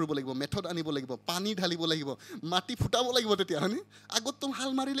অনুৰোধ কৰিব লাগিব মেথড আনিব লাগিব পানী ঢালিব লাগিব মাটি ফুটাব লাগিব তেতিয়া হয়নে আগততো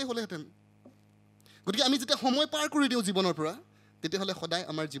হাল মাৰিলেই হ'লেহেঁতেন গতিকে আমি যেতিয়া সময় পাৰ কৰি দিওঁ জীৱনৰ পৰা তেতিয়াহ'লে সদায়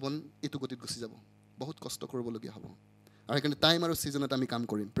আমাৰ জীৱন এইটো গতিত গুচি যাব বহুত কষ্ট কৰিবলগীয়া হ'ব আৰু সেইকাৰণে টাইম আৰু ছিজনত আমি কাম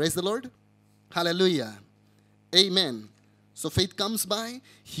কৰিম praise the lord hallelujah amen So faith comes by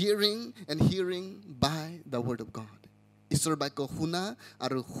hearing and hearing by the word of God. ঈশ্বৰৰ বাক্য শুনা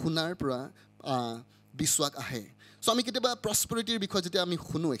আৰু শুনাৰ পৰা বিশ্বাস আহে সো আমি কেতিয়াবা প্ৰসপেৰিটিৰ বিষয়ে যেতিয়া আমি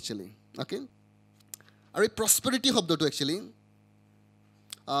শুনো একচুৱেলি অ'কে আৰু এই প্ৰসপেৰিটি শব্দটো একচুৱেলি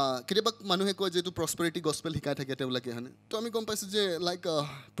কেতিয়াবা মানুহে কয় যে এইটো প্ৰসপেৰিটি গস্পেল শিকাই থাকে তেওঁলোকে হয়নে তো আমি গম পাইছোঁ যে লাইক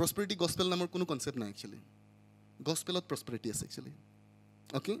প্ৰসপেৰিটি গস্পেল নামৰ কোনো কনচেপ্ট নাই একচুৱেলি গস্পেলত প্ৰসপেৰিটি আছে একচুৱেলি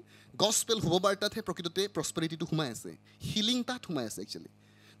অ'কে গস্পেল শুভবাৰ্তাতহে প্ৰকৃততে প্ৰসপেৰিটিটো সোমাই আছে হিলিং তাত সোমাই আছে একচুৱেলি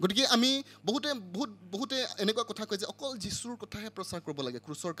গতিকে আমি বহুতে এনেকুৱা কথা কয় যে অকল যীশুৰ কথাহে প্ৰচাৰ কৰিব লাগে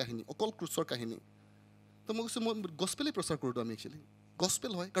ক্ৰুচৰ কাহিনী অকল ক্ৰুচৰ কাহিনী তো মই কৈছোঁ মই গস্পেলেই প্ৰচাৰ কৰোঁতো আমি একচুৱেলি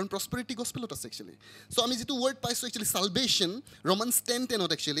গস্পেল হয় কাৰণ প্ৰসপেৰিটি গস্পেলত আছে একচুৱেলি চ' আমি যিটো ৱৰ্ড পাইছোঁ একচুৱেলি চালভেশ্যন ৰমান্স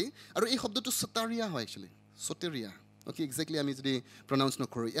 10:10 একচুৱেলি আৰু এই শব্দটো ছটাৰিয়া হয় একচুৱেলি ছটেৰিয়া অ'কে একজেক্টলি আমি যদি প্ৰনাউন্স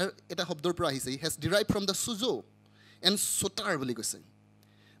নকৰোঁ ইয়াৰ এটা শব্দৰ পৰা আহিছে ই has derive from the চুজো and ছটাৰ বুলি কৈছে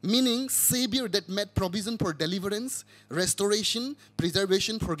meaning savior that made provision for deliverance, restoration,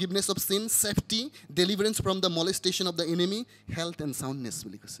 preservation, forgiveness of sin, safety, deliverance from the molestation of the enemy, health and soundness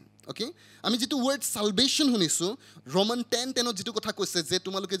বুলি কৈছে okay আমি যেটো word salvation শুনিছো roman 10:10 যেটো কথা কৈছে যে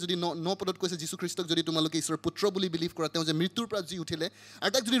তোমালোকে যদি ন পদত কৈছে যীশু খ্ৰীষ্টক যদি তোমালোকে ঈশ্বৰৰ পুত্ৰ বুলি বিলিভ কৰা তেওঁ যে মৃত্যুৰ পৰা জি উঠিলে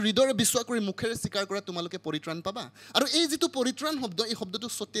আৰু তাক যদি হৃদয়ৰে বিশ্বাস কৰি মুখেৰে স্বীকাৰ কৰা তোমালোকে পৰিত্ৰাণ পাবা আৰু এই যেটো পৰিত্ৰাণ শব্দ এই শব্দটো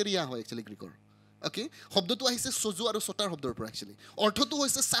সটেৰিয়া হয় একচুৱেলি গ্ৰীকৰ okay শব্দটো আহিছে সজু আৰু সটাৰ শব্দৰ পৰা একচুৱেলি অৰ্থটো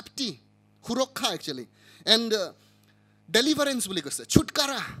হৈছে সেফটি সুৰক্ষা একচুৱেলি এণ্ড ডেলিভাৰেন্স বুলি কৈছে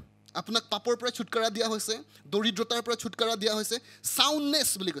ছুটকাৰা আপোনাক পাপৰ পৰা ছুটকাৰা দিয়া হৈছে দৰিদ্ৰতাৰ পৰা ছুটকাৰা দিয়া হৈছে সাউণ্ডনেছ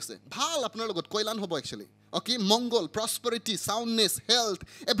বুলি কৈছে ভাল আপোনাৰ লগত কল্যাণ হ'ব একচুৱেলি okay মংগল প্ৰসপেৰিটি সাউণ্ডনেছ হেল্থ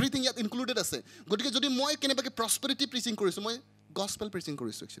এভৰিথিং ইয়াত ইনক্লুডেড আছে গতিকে যদি মই কেনেবাকে প্ৰসপেৰিটি প্ৰিচিং কৰিছোঁ মই গস্পেল প্ৰিচিং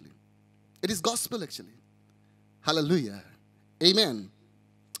কৰিছোঁ actually it is gospel actually hallelujah amen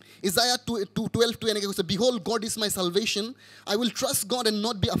Isaiah 12:2 এনেকৈ কৈছে behold God is my salvation I will trust God and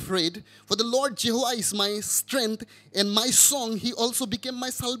not be afraid for the Lord Jehovah is my strength and my song he also became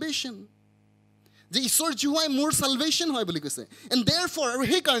my salvation যে ঈশ্বৰ জিহুৱাই মোৰ salvation হয় বুলি কৈছে and therefore আৰু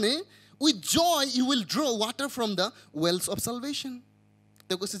সেই কাৰণে with joy you will draw water from the wells of salvation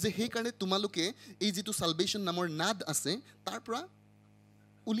তেওঁ কৈছে যে সেই কাৰণে তোমালোকে এই যিটো salvation নামৰ নাদ আছে তাৰ পৰা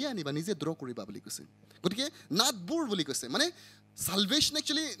উলিয়াই আনিবা নিজে ড্ৰ কৰিবা বুলি কৈছে গতিকে নাদবোৰ বুলি কৈছে মানে salvation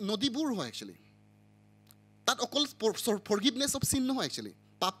actually নদীবোৰ হয় actually তাত অকল forgiveness of sin নহয় actually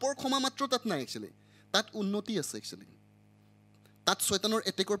পাপৰ ক্ষমা মাত্ৰ তাত নাই actually তাত উন্নতি আছে actually তাত শয়তানৰ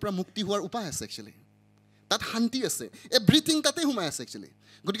এটেকৰ পৰা মুক্তি হোৱাৰ উপায় আছে actually তাত শান্তি আছে এভৰিথিং তাতে সোমাই আছে actually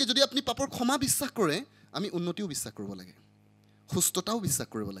গতিকে যদি আপুনি পাপৰ ক্ষমা বিশ্বাস কৰে আমি উন্নতিও বিশ্বাস কৰিব লাগে সুস্থতাও বিশ্বাস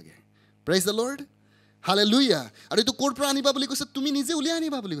কৰিব লাগে praise the lord হালেলুয়া আৰু এইটো ক'ৰ পৰা আনিবা বুলি কৈছে তুমি নিজে উলিয়াই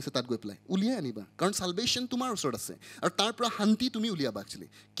আনিবা বুলি কৈছে তাত গৈ পেলাই উলিয়াই আনিবা কাৰণ সালভেশ্যন তোমাৰ ওচৰত আছে আৰু তাৰ পৰা শান্তি তুমি উলিয়াবা একচুৱেলি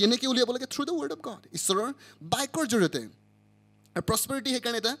কেনেকৈ উলিয়াব লাগে through the word of god ঈশ্বৰৰ বাক্যৰ জৰিয়তে আৰু প্ৰসপেৰিটি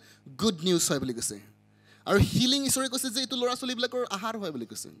সেইকাৰণে এটা গুড নিউজ হয় বুলি কৈছে আৰু হিলিং ঈশ্বৰে কৈছে যে এইটো ল'ৰা ছোৱালীবিলাকৰ আহাৰ হয় বুলি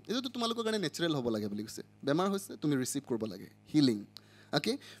কৈছে এইটো তোমালোকৰ কাৰণে নেচাৰেল হ'ব লাগে বুলি কৈছে বেমাৰ হৈছে তুমি ৰিচিভ কৰিব লাগে healing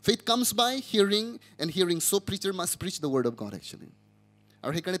okay faith comes by hearing and hearing so preacher must preach the word of God actually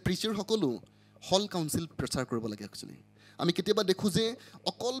আৰু সেইকাৰণে প্ৰিচাৰ সকলো হল কাউন্সিল প্ৰচাৰ কৰিব লাগে একচুৱেলি আমি কেতিয়াবা দেখোঁ যে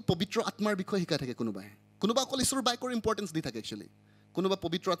অকল পবিত্ৰ আত্মাৰ বিষয়ে শিকাই থাকে কোনোবা অকল ঈশ্বৰৰ বাক্যৰ ইম্পৰ্টেঞ্চ দি থাকে একচুৱেলি কোনোবা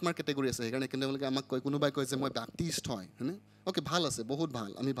পবিত্ৰ আত্মাৰ কেটেগৰী আছে সেইকাৰণে তেওঁলোকে আমাক কয় কোনোবাই কয় যে মই বাপ্টিষ্ট হয় হয়নে অ'কে ভাল আছে বহুত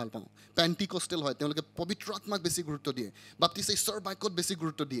ভাল আমি ভাল পাওঁ পেণ্টিকষ্টেল হয় তেওঁলোকে পবিত্ৰ আত্মাক বেছি গুৰুত্ব দিয়ে বাপ্টিষ্ট ঈশ্বৰৰ বাক্যত বেছি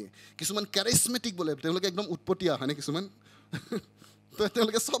গুৰুত্ব দিয়ে কিছুমান কেৰিছমেটিক বোলে তেওঁলোকে একদম উৎপতীয়া হয়নে কিছুমান তো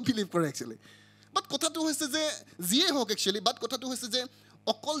তেওঁলোকে চব বিলিভ কৰে একচুৱেলি বাট কথাটো হৈছে যে যিয়ে হওক একচুৱেলি বাট কথাটো হৈছে যে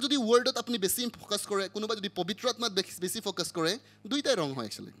অকল যদি ৱৰ্ডত আপুনি বেছি ফ'কাছ কৰে কোনোবা যদি পবিত্ৰ আত্মাত বেছি ফ'কাছ কৰে দুইটাই ৰং হয়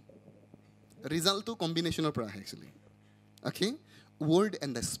একচুৱেলি ৰিজাল্টটো কম্বিনেশ্যনৰ পৰা আহে actually okay word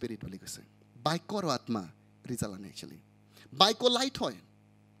and the spirit বুলি কৈছে বাক্য আৰু আত্মা ৰিজাল্ট আনে একচুৱেলি বাক্য লাইট হয়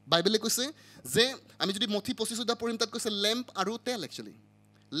বাইবেলে কৈছে যে আমি যদি মথি 25 পঢ়িম তাত কৈছে লেম্প আৰু তেল একচুৱেলি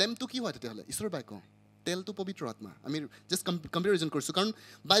লেম্পটো কি হয় তেতিয়াহ'লে ঈশ্বৰৰ বাক্য তেলটো পবিত্ৰ আত্মা আমি জাষ্ট কম্পেৰিজন কৰিছোঁ কাৰণ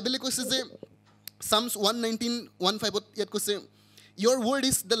বাইবেলে কৈছে যে Psalms 119:1-5 ইয়াত কৈছে Your word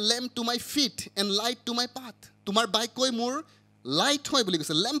is the lamp to my feet and light to my path. তোমাৰ বাক্যই মোৰ লাইট হয় বুলি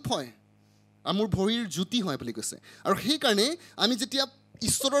কৈছে লেম্প হয় আৰু মোৰ ভৰিৰ জ্যোতি হয় বুলি কৈছে আৰু সেইকাৰণে আমি যেতিয়া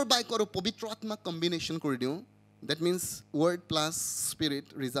ঈশ্বৰৰ বাক্য আৰু পবিত্ৰ আত্মাক কম্বিনেশ্যন কৰি দিওঁ that means word plus spirit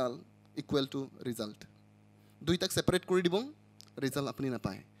result equal to result দুইটাক separate কৰি দিব ৰিজাল্ট আপুনি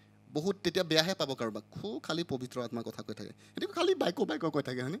নাপায় বহুত তেতিয়া বেয়াহে পাব কাৰোবাক খুব খালি পবিত্ৰ আত্মা কথা কৈ থাকে সেইটো খালি বাইক কৈ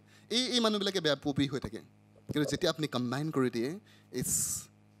থাকে হয়নে এই মানুহবিলাকে বেয়া পবি হৈ থাকে কিন্তু যেতিয়া আপুনি কম্বাইন কৰি দিয়ে it's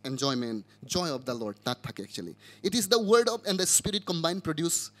enjoyment joy of the Lord that থাকে actually it is the word of and the spirit combined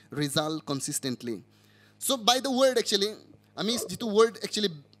produce result consistently so by the word actually আমি যেটো word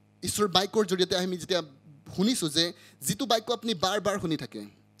actually ঈশ্বৰ বাইকৰ জৰিয়তে আমি যেতিয়া শুনিছো যে যেটো বাইক আপুনি বাৰ শুনি থাকে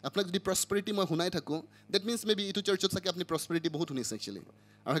আপোনাক যদি প্ৰসপেৰিটি মই শুনাই থাকো that means maybe ইটো চাৰ্চত থাকে আপুনি প্ৰসপেৰিটি বহুত শুনিছে actually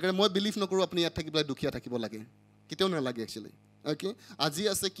আৰু হেকাৰণে মই বিলিভ নকৰো আপুনি ইয়াত থাকিবলৈ দুখীয়া থাকিব লাগে কেতিয়াও নালাগে actually okay আজি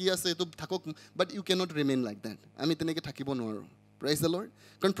আছে কি আছে এটো থাকক but you cannot remain like that আমি তেনেকৈ থাকিব নোৱাৰো praise the Lord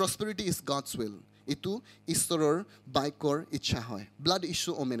কাৰণ prosperity is God's will ইটো ঈশ্বৰৰ বাইকৰ ইচ্ছা হয় blood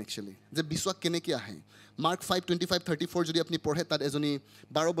issue omen actually যে বিশ্বাস কেনেকৈ আহে মাৰ্ক 5:25-34 যদি আপুনি পঢ়ে তাত এজনী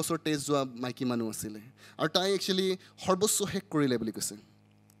 12 বছৰ তেজ যোৱা মাইকী মানুহ আছিল আৰু তাই একচুয়ালি সৰ্বস্ব শেষ কৰিলে বুলি কৈছে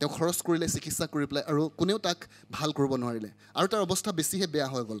তেওঁ খৰচ কৰিলে চিকিৎসা কৰি পেলাই আৰু কোনেও তাক ভাল কৰিব নোৱাৰিলে আৰু তাৰ অৱস্থা বেছিহে বেয়া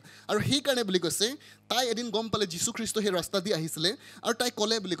হৈ গ'ল আৰু সেই কাৰণে বুলি কৈছে তাই এদিন গম পালে যীশু খ্ৰীষ্ট সেই ৰাস্তা দি আহিছিলে আৰু তাই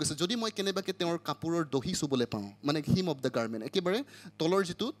ক'লে বুলি কৈছে যদি মই কেনেবাকে তেওঁৰ কাপোৰৰ দহি চুবলৈ পাওঁ মানে হিম অফ দ্য গাৰ্মেণ্ট একেবাৰে তলৰ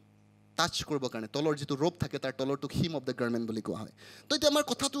যিটো টাচ কৰিব কাৰণে তলৰ যিটো ৰূপ থাকে তাৰ তলৰটোক হিম অফ দ্য গাৰ্মেণ্ট বুলি কোৱা হয় তো এতিয়া আমাৰ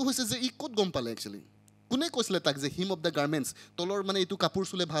কথাটো হৈছে যে ই ক'ত গম পালে একচুৱেলি কোনে কৈছিলে তাক যে হিম অফ দ্য গাৰ্মেণ্টছ তলৰ মানে এইটো কাপোৰ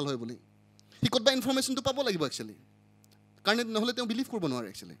চুলে ভাল হয় বুলি সি ক'তবা ইনফৰমেশ্যনটো পাব লাগিব একচুৱেলি কাৰণ নহ'লে তেওঁ বিলিভ কৰিব নোৱাৰে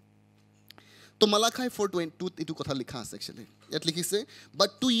একচুৱেলি তো মালাখাই 4:22 এইটো কথা লিখা আছে একচুৱেলি ইয়াত লিখিছে বাট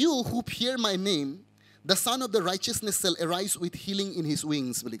to you who ফিয়াৰ my name the sun of the ৰাইচিয়াছনেছ shell arise with healing in his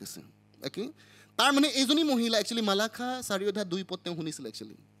wings বুলি কৈছে অ'কে তাৰ মানে এইজনী মহিলা একচুৱেলি মালাখা 4:2 পদ তেওঁ শুনিছিলে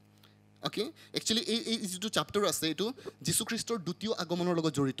একচুৱেলি অ'কে একচুৱেলি এই যিটো চাপ্টাৰ আছে এইটো যীশু খ্ৰীষ্টৰ দ্বিতীয় আগমনৰ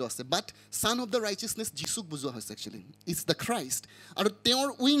লগত জড়িত আছে বাট ছান অফ দ্য ৰাইচিয়াছনেছ যীশুক বুজোৱা হৈছে একচুৱেলি ইটছ দ্য খ্ৰাইষ্ট আৰু তেওঁৰ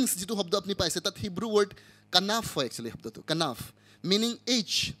উইংছ যিটো শব্দ আপুনি পাইছে তাত হিব্ৰু ৱৰ্ড কানাফ হয় একচুৱেলি শব্দটো কানাফ মিনিং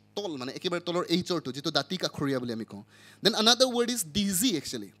এইচ তল মানে একেবাৰে তলৰ এইচৰটো যিটো দাঁতি কাষৰীয়া বুলি আমি কওঁ then another word is DG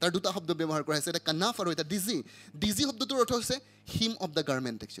actually তাৰ দুটা শব্দ ব্যৱহাৰ কৰা হৈছে এটা কানাফ আৰু এটা ডিজি শব্দটোৰ অৰ্থ হৈছে হিম of the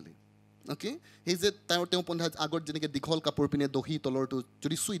garment actually okay সেই যে তেওঁ পন্ধা আগত যেনেকৈ দীঘল কাপোৰ পিনে দহি তলৰটো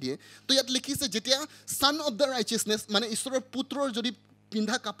যদি চুই দিয়ে তো ইয়াত লিখিছে যেতিয়া ছান অফ দ্য ৰাইচিয়াছনেছ মানে ঈশ্বৰৰ পুত্ৰৰ যদি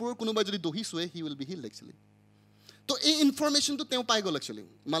পিন্ধা কাপোৰৰ কোনোবাই যদি দহি চুৱে he will be healed actually তো এই ইনফৰমেশ্যনটো তেওঁ পাই গ'ল একচুৱেলি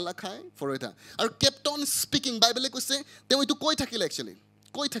মালাখাই 4:8 আৰু কেপ্ট অন স্পিকিং বাইবেলে কৈছে তেওঁ এইটো কৈ থাকিলে একচুৱেলি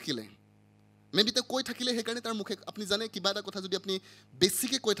কৈ থাকিলে মেবি তেওঁ কৈ থাকিলে সেইকাৰণে তাৰ মুখে আপুনি জানে কিবা এটা কথা যদি আপুনি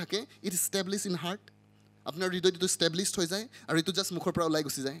বেছিকৈ কৈ থাকে ইট ষ্টেবলিছ ইন হাৰ্ট আপোনাৰ হৃদয়টো ষ্টেবলিছড হৈ যায় আৰু এইটো জাষ্ট মুখৰ পৰা ওলাই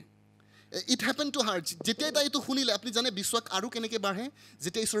গুচি যায় ইট হেপেন টু হাৰ্ট যেতিয়াই তাই এইটো শুনিলে আপুনি জানে বিশ্বাস আৰু কেনেকৈ বাঢ়ে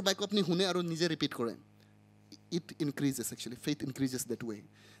যেতিয়া ঈশ্বৰৰ বাক্য আপুনি শুনে আৰু নিজে ৰিপিট কৰে it increases actually faith increases that ৱে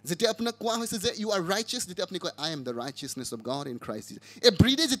যেতিয়া আপোনাক কোৱা হৈছে যে ইউ আৰ ৰাইচিয়াছ যেতিয়া আপুনি কয় I am the ৰাইচিয়াছনেছ of god in Christ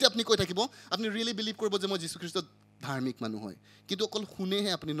everyday যেতিয়া আপুনি কৈ থাকিব আপুনি ৰিয়েলি বিলিভ কৰিব যে মই যীশু খ্ৰীষ্টত ধাৰ্মিক মানুহ হয় কিন্তু অকল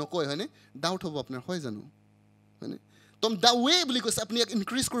শুনেহে আপুনি নকয় হয়নে ডাউট হ'ব আপোনাৰ হয় জানো হয়নে তম দ্য ৱে বুলি কৈছে আপুনি ইয়াক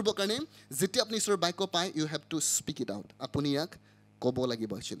ইনক্ৰিজ কৰিবৰ কাৰণে যেতিয়া আপুনি ঈশ্বৰৰ বাক্য পায় U have to speak it out আপুনি ইয়াক ক'ব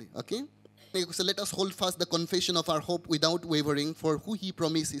লাগিব একচুৱেলি অ'কে কৈছে let us hold fast the confession of hour hope without ৱেভাৰিং for who he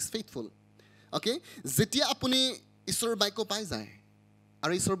promise is faithful okay যেতিয়া আপুনি ঈশ্বৰৰ বাক্য পাই যায়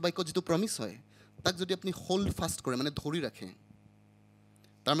আৰু ঈশ্বৰৰ বাক্য যিটো প্ৰমিছ হয় তাক যদি আপুনি হোল্ড ফাষ্ট কৰে মানে ধৰি ৰাখে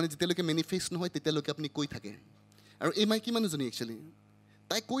তাৰমানে যেতিয়ালৈকে মেনিফেষ্ট নহয় তেতিয়ালৈকে আপুনি কৈ থাকে আৰু এই মাইকী মানুহজনী একচুৱেলি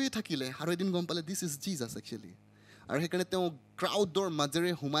তাই কৈয়ে থাকিলে আৰু এদিন গম পালে দিছ ইজ জিজাছ একচুৱেলি আৰু সেইকাৰণে তেওঁ ক্ৰাউডৰ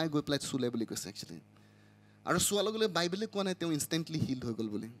মাজেৰে সোমাই গৈ পেলাই চুলে বুলি কৈছে একচুৱেলি আৰু চোৱাৰ লগে লগে বাইবেলে কোৱা নাই তেওঁ ইনষ্টেণ্টলি হিল্ড হৈ গ'ল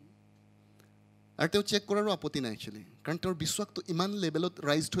বুলি আৰু তেওঁ চেক কৰাৰো আপত্তি নাই একচুৱেলি কাৰণ তেওঁৰ বিশ্বাসটো ইমান লেভেলত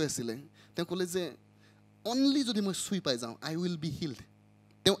ৰাইজড হৈ আছিলে তেওঁ ক'লে যে অনলি যদি মই চুই পাই যাওঁ আই উইল বি হিল্ড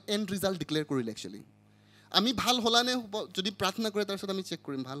তেওঁ এণ্ড ৰিজাল্ট ডিক্লেয়াৰ কৰিলে একচুৱেলি আমি ভাল হ'লানে যদি প্ৰাৰ্থনা কৰে তাৰপিছত আমি চেক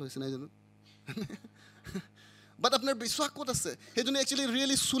কৰিম ভাল হৈছে নাই জানো বাট আপোনাৰ বিশ্বাস ক'ত আছে সেইজনে একচুৱেলি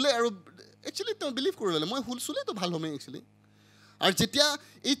ৰিয়েলি চুলে আৰু একচুৱেলি তেওঁ বিলিভ কৰি ল'লে মই চুলেতো ভাল হ'মেই একচুৱেলি আৰু যেতিয়া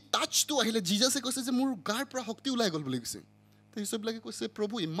এই টাচটো আহিলে জিজাছে কৈছে যে মোৰ গাৰ পৰা শক্তি ওলাই গ'ল বুলি কৈছে তো ঈশ্বৰবিলাকে কৈছে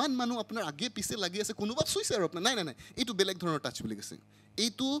প্ৰভু ইমান মানুহ আপোনাৰ আগে পিছে লাগি আছে কোনোবাত চুইছে আৰু আপোনাৰ নাই এইটো বেলেগ ধৰণৰ টাচ বুলি কৈছে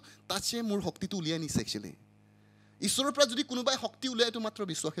এইটো টাচে মোৰ শক্তিটো উলিয়াই নিছে একচুৱেলি ঈশ্বৰৰ পৰা যদি কোনোবাই শক্তি উলিয়াই এইটো মাত্ৰ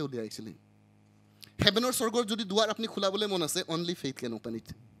বিশ্বাসে উলিয়াই একচুৱেলি হেভেনৰ স্বৰ্গৰ যদি দুৱাৰ আপুনি খোলাবলৈ মন আছে only faith can open it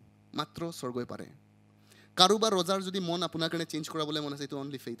মাত্ৰ স্বৰ্গই পাৰে কাৰোবাৰ ৰজাৰ যদি মন আপোনাৰ কাৰণে চেঞ্জ কৰাবলৈ মন আছে এইটো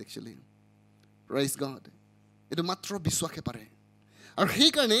only faith actually praise god এইটো মাত্ৰ বিশ্বাসে পাৰে আৰু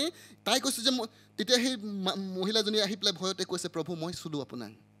সেইকাৰণে তাই কৈছে যে তেতিয়া সেই মহিলাজনী আহি পেলাই ভয়তে কৈছে প্ৰভু মই চুলোঁ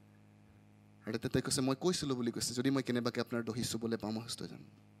আপোনাক আৰু তেতিয়া তাই কৈছে মই কৈছিলোঁ বুলি কৈছে যদি মই কেনেবাকৈ আপোনাৰ দহি চুবলৈ পাওঁ মই সুস্থ যাম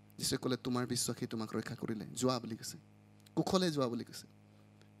যিচুৱে ক'লে তোমাৰ বিশ্বাসে তোমাক ৰক্ষা কৰিলে যোৱা বুলি কৈছে কুশলে যোৱা বুলি কৈছে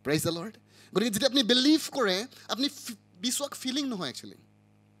প্ৰেইজ দ্য লৰ্ড গতিকে যেতিয়া আপুনি বিলিভ কৰে আপুনি বিশ্বাস ফিলিং নহয় একচুৱেলি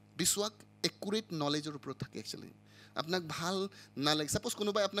বিশ্বাস একুৰেট নলেজৰ ওপৰত থাকে একচুৱেলি আপোনাক ভাল নালাগে ছাপ'জ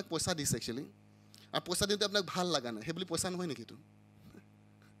কোনোবাই আপোনাক পইচা দিছে একচুৱেলি আৰু পইচা দিওঁতে আপোনাক ভাল লগা নাই সেই বুলি পইচা নহয় নেকি এইটো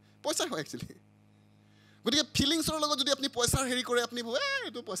পইচা হয় একচুৱেলি গতিকে ফিলিংছৰ লগত যদি আপুনি পইচাৰ হেৰি কৰে আপুনি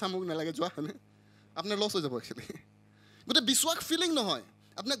এইটো পইচা মোক নালাগে যোৱা হয়নে আপোনাৰ লছ হৈ যাব একচুৱেলি গতিকে বিশ্বাস ফিলিং নহয়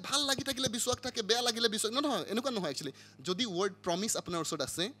আপোনাক ভাল লাগি থাকিলে বিশ্বাস থাকে বেয়া লাগিলে বিশ্বাস নহয় এনেকুৱা নহয় একচুৱেলি যদি ৱৰ্ড প্ৰমিছ আপোনাৰ ওচৰত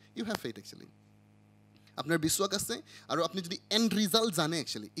আছে ইউ হেভ ফেইথ একচুৱেলি আপোনাৰ বিশ্বাস আছে আৰু আপুনি যদি এণ্ড ৰিজাল্ট জানে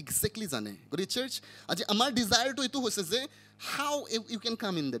একচুৱেলি এক্সেক্টলি জানে গতিকে চাৰ্চ আজি আমাৰ ডিজায়াৰটো এইটো হৈছে যে হাউ U can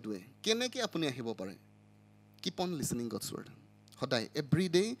come in that ৱে কেনেকৈ আপুনি আহিব পাৰে keep on listening God's word সদায় এভৰি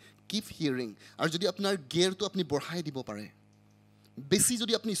ডে কিপ হিয়াৰিং আৰু যদি আপোনাৰ গিয়াৰটো আপুনি বঢ়াই দিব পাৰে বেছি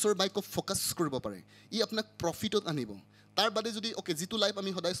যদি আপুনি ঈশ্বৰৰ বাক্যক ফ'কাছ কৰিব পাৰে ই আপোনাক প্ৰফিটত আনিব তাৰ বাদে যদি অ'কে যিটো লাইফ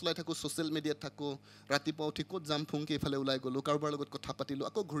আমি সদায় চলাই থাকোঁ ছ'চিয়েল মিডিয়াত থাকোঁ ৰাতিপুৱা উঠি ক'ত যাম ফুংকে এইফালে ওলাই গ'লোঁ কাৰোবাৰ লগত কথা পাতিলোঁ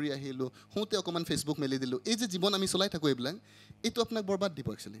আকৌ ঘূৰি আহিলোঁ শুওঁতে অকণমান ফেচবুক মেলি দিলোঁ এই যে জীৱন আমি চলাই থাকোঁ এইবিলাক এইটো আপোনাক বৰবাদ দিব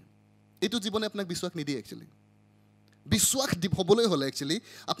একচুৱেলি এইটো জীৱনে আপোনাক বিশ্বাস নিদিয়ে একচুৱেলি বিশ্বাস হ'বলৈ হ'লে একচুৱেলি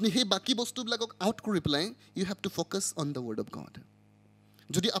আপুনি সেই বাকী বস্তুবিলাকক আউট কৰি পেলাই U have to focus on the word of god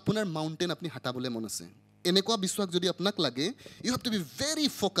যদি আপোনাৰ মাউণ্টেইন আপুনি হাতাবলৈ মন আছে এনেকুৱা বিশ্বাস যদি আপোনাক লাগে U have to B very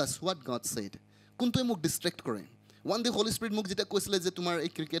focus what god said কোনটোৱে মোক ডিষ্ট্ৰেক্ট কৰে ওৱান ডে হলি স্পিৰিট মোক যেতিয়া কৈছিলে যে তোমাৰ এই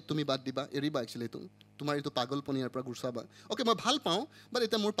ক্ৰিকেট তুমি বাদ দিবা এৰিবা একচুৱেলি এইটো তোমাৰ এইটো পাগলপন ইয়াৰ পৰা গুচাবা অ'কে মই ভাল পাওঁ বাট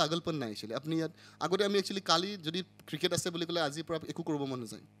এতিয়া মোৰ পাগলপন নাই একচুৱেলি আপুনি ইয়াত আগতে আমি একচুৱেলি কালি যদি ক্ৰিকেট আছে বুলি ক'লে আজিৰ পৰা একো কৰিব মন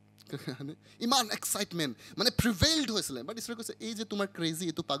নাযায় ইমান এক্সাইটমেণ্ট মানে প্ৰিভেইলড হৈছিলে বাট ঈশ্বৰে কৈছে এই যে তোমাৰ ক্ৰেজি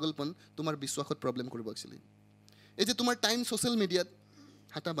এইটো পাগলপন তোমাৰ বিশ্বাসত প্ৰব্লেম কৰিব একচুৱেলি এই যে তোমাৰ টাইম ছ'চিয়েল মিডিয়াত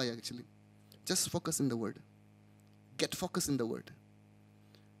হাতাবা actually just focus in the word gate focus in the word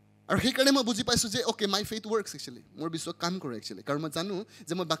আৰু সেইকাৰণে মই বুজি পাইছোঁ যে অ'কে মাই ফেইথ ৱৰ্কছ একচুৱেলি মোৰ বিশ্বাস কাম কৰে একচুৱেলি কাৰণ মই জানো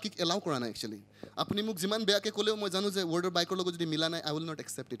যে মই বাকীক এলাউ কৰা নাই একচুৱেলি আপুনি মোক যিমান বেয়াকৈ ক'লেও মই জানো যে ৱৰ্ডৰ বাইকৰ লগত যদি মিলা নাই আই will not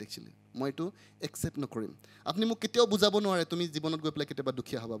accept it actually মই এইটো একচেপ্ট নকৰিম আপুনি মোক কেতিয়াও বুজাব নোৱাৰে তুমি জীৱনত গৈ পেলাই কেতিয়াবা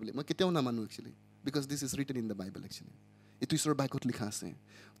দুখীয়া হ'বা বুলি মই কেতিয়াও নামানো actually because this is written in the Bible actually এইটো ঈশ্বৰৰ বাইকত লিখা আছে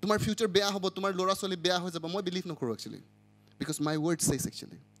তোমাৰ ফিউচাৰ বেয়া হ'ব তোমাৰ ল'ৰা ছোৱালী বেয়া হৈ যাব মই বিলিভ নকৰোঁ actually because my word ছেইজ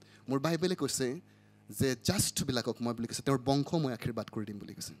actually মোৰ বাইবেলে কৈছে যে জাষ্টবিলাকক মই বুলি কৈছে তেওঁৰ বংশ মই আশীৰ্বাদ কৰি দিম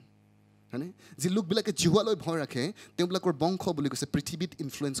বুলি কৈছে হয়নে যি লোকবিলাকে জিহুৱালৈ ভয় ৰাখে তেওঁবিলাকৰ বংশ বুলি কৈছে পৃথিৱীত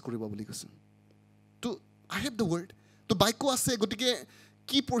ইনফ্লুৱেঞ্চ কৰিব বুলি কৈছে তো আই হেভ দ্য ৱৰ্ড তো বাক্য আছে গতিকে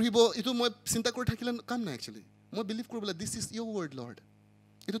কি পঢ়িব এইটো মই চিন্তা কৰি থাকিলে কাম নাই একচুৱেলি মই বিলিভ কৰিবলৈ this is your word lord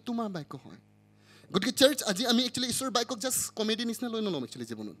এইটো তোমাৰ বাক্য হয় গতিকে চাৰ্চ আজি আমি একচুৱেলি ঈশ্বৰৰ বাক্যক জাষ্ট কমেডি নিচিনা লৈ নল'ম একচুৱেলি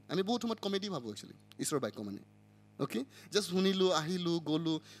জীৱনত আমি বহুত সময়ত কমেডি ভাবোঁ একচুৱেলি ঈশ্বৰৰ বাক্য মানে অ'কে জাষ্ট শুনিলোঁ আহিলোঁ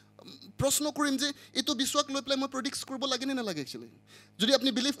গ'লোঁ প্ৰশ্ন কৰিম যে এইটো বিশ্বাস লৈ পেলাই মই প্ৰডিক্ট কৰিব লাগে নে নালাগে একচুৱেলি যদি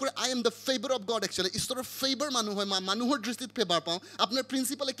আপুনি বিলিভ কৰে I am the favour of god actually ঈশ্বৰৰ ফেভাৰ মানুহ হয় মানুহৰ দৃষ্টিত ফেভাৰ পাওঁ আপোনাৰ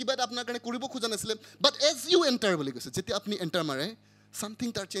প্ৰিন্সিপালে কিবা এটা আপোনাৰ কাৰণে কৰিব খোজা নাছিলে বাট এজ ইউ এণ্টাৰ বুলি কৈছে যেতিয়া আপুনি এণ্টাৰ মাৰে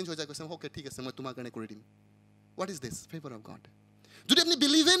ছামথিং তাৰ চেঞ্জ হৈ যায় কৈছে অ'কে ঠিক আছে মই তোমাৰ কাৰণে কৰি দিম what is this favour of god যদি আপুনি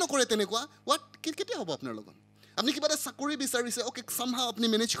বিলিভেই নকৰে তেনেকুৱা কেতিয়া হ'ব আপোনাৰ লগত আপুনি কিবা এটা চাকৰি বিচাৰিছে অ'কে চামহাও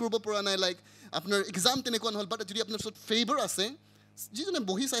আপুনি মেনেজ কৰিব পৰা নাই লাইক আপোনাৰ এক্সাম তেনেকুৱা নহ'ল বাট যদি আপোনাৰ ওচৰত ফেভাৰ আছে যিজনে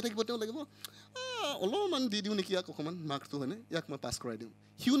বহি চাই থাকিব তেওঁ লাগিব অলপমান দি দিওঁ নেকি ইয়াক অকণমান মাৰ্কটো হয়নে ইয়াক মই পাছ কৰাই দিওঁ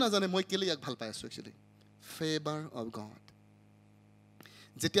সিও নাজানে মই কেলৈ ইয়াক ভাল পাই আছোঁ একচুৱেলি ফেভাৰ অফ গড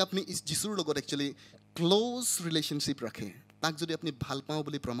যেতিয়া আপুনি যীশুৰ লগত একচুৱেলি ক্ল'জ ৰিলেশ্যনশ্বিপ ৰাখে তাক যদি আপুনি ভাল পাওঁ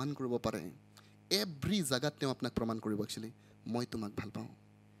বুলি প্ৰমাণ কৰিব পাৰে এভৰি জেগাত তেওঁ আপোনাক প্ৰমাণ কৰিব একচুৱেলি মই তোমাক ভাল পাওঁ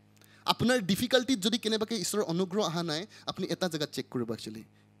আপোনাৰ ডিফিকাল্টিত যদি কেনেবাকৈ ঈশ্বৰৰ অনুগ্ৰহ অহা নাই আপুনি এটা জেগাত চেক কৰিব একচুৱেলি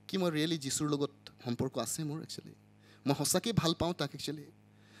কি মই ৰিয়েলি যীশুৰ লগত সম্পৰ্ক আছে মোৰ একচুৱেলি মই সঁচাকৈ ভাল পাওঁ তাক একচুৱেলি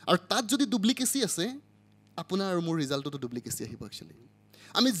আৰু তাত যদি ডুপ্লিকেচি আছে আপোনাৰ আৰু মোৰ ৰিজাল্টতো ডুপ্লিকেচি আহিব একচুৱেলি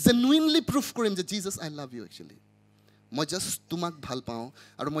আমি জেনুইনলি প্ৰুফ কৰিম যে Jesus I love you actually মই জাষ্ট তোমাক ভাল পাওঁ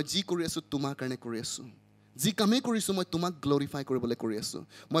আৰু মই যি কৰি আছোঁ তোমাৰ কাৰণে কৰি আছোঁ যি কামেই কৰিছোঁ মই তোমাক গ্ল'ৰিফাই কৰিবলৈ কৰি আছোঁ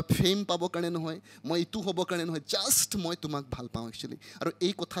মই ফেম পাবৰ কাৰণে নহয় মই ইটো হ'বৰ কাৰণে নহয় জাষ্ট মই তোমাক ভাল পাওঁ একচুৱেলি আৰু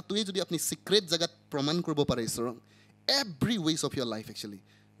এই কথাটোৱে যদি আপুনি ছিক্ৰেট জেগাত প্ৰমাণ কৰিব পাৰে ঈশ্বৰক every ways of your life actually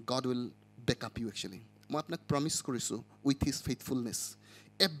god will back up U actually মই আপোনাক প্ৰমিছ কৰিছোঁ উইথ হিজ ফেইথফুলনেছ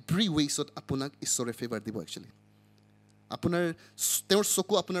এভৰি ৱেজত আপোনাক ঈশ্বৰে ফেভাৰ দিব একচুৱেলি আপোনাৰ তেওঁৰ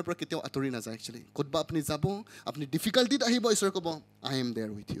চকু আপোনাৰ পৰা কেতিয়াও আঁতৰি নাযায় একচুৱেলি ক'তবা আপুনি যাব আপুনি ডিফিকাল্টিত আহিব ঈশ্বৰে ক'ব I am there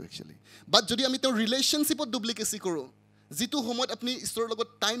with U actually বাট যদি আমি তেওঁৰ ৰিলেশ্যনশ্বিপত ডুপ্লিকেচি কৰোঁ যিটো সময়ত আপুনি ঈশ্বৰৰ লগত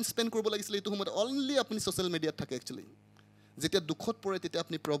টাইম স্পেণ্ড কৰিব লাগিছিলে এইটো সময়ত অনলি আপুনি ছ'চিয়েল মিডিয়াত থাকে একচুৱেলি যেতিয়া দুখত পৰে তেতিয়া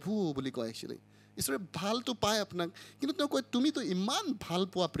আপুনি প্ৰভু বুলি কয় একচুৱেলি ঈশ্বৰে ভালটো পায় আপোনাক কিন্তু তেওঁ কয় তুমিতো ইমান ভাল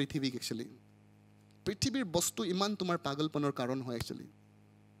পোৱা পৃথিৱীক একচুৱেলি পৃথিৱীৰ বস্তু ইমান তোমাৰ পাগলপনৰ কাৰণ হয় একচুৱেলি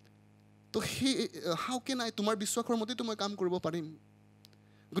তো সেই হাউ কেন আই তোমাৰ বিশ্বাসৰ মতেতো মই কাম কৰিব পাৰিম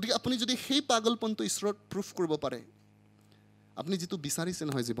গতিকে আপুনি যদি সেই পাগলপনটো ঈশ্বৰত প্ৰুফ কৰিব পাৰে আপুনি যিটো বিচাৰিছে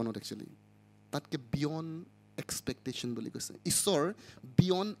নহয় জীৱনত একচুৱেলি তাতকৈ বিয়ণ্ড এক্সপেক্টেশ্যন বুলি কৈছে ঈশ্বৰ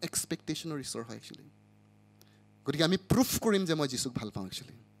বিয়ণ্ড এক্সপেক্টেশ্যনৰ ঈশ্বৰ হয় একচুৱেলি গতিকে আমি প্ৰুফ কৰিম যে মই যীশুক ভাল পাওঁ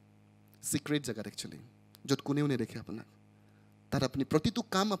একচুৱেলি ছিক্ৰেট জেগাত একচুৱেলি য'ত কোনেও নেদেখে আপোনাক তাত আপুনি প্ৰতিটো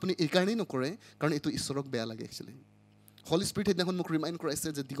কাম আপুনি এইকাৰণেই নকৰে কাৰণ এইটো ঈশ্বৰক বেয়া লাগে একচুৱেলি হলি স্পিৰিট সেইদিনাখন মোক ৰিমাইণ্ড কৰাইছে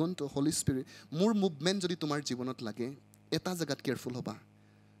যে দিগন্ত হলি স্পিৰিট মোৰ মুভমেণ্ট যদি তোমাৰ জীৱনত লাগে এটা জেগাত কেয়াৰফুল হ'বা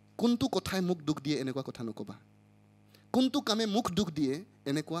কোনটো কথাই মোক দুখ দিয়ে এনেকুৱা কথা নক'বা কোনটো কামে মোক দুখ দিয়ে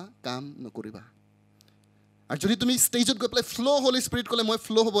এনেকুৱা কাম নকৰিবা আৰু যদি তুমি ষ্টেজত গৈ পেলাই ফ্ল' হলি স্পিৰিট ক'লে মই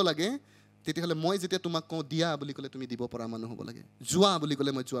ফ্ল' হ'ব লাগে তেতিয়াহ'লে মই যেতিয়া তোমাক কওঁ দিয়া বুলি ক'লে তুমি দিব পৰা মানুহ হ'ব লাগে যোৱা বুলি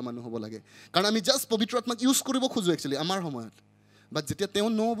ক'লে মই যোৱা মানুহ হ'ব লাগে কাৰণ আমি জাষ্ট পবিত্ৰ আত্মাক ইউজ কৰিব খোজোঁ একচুৱেলি আমাৰ সময়ত বাট যেতিয়া তেওঁ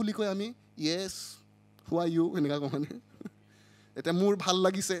ন বুলি কয় আমি য়েছ হু আৰ ইউ এনেকুৱা কওঁ মানে এতিয়া মোৰ ভাল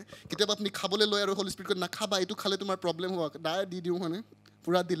লাগিছে কেতিয়াবা আপুনি খাবলৈ লয় আৰু হলি স্পিৰিট কৈ নাখাবা এইটো খালে তোমাৰ প্ৰব্লেম হ'ব ডাইৰেক্ট দি দিওঁ হয়নে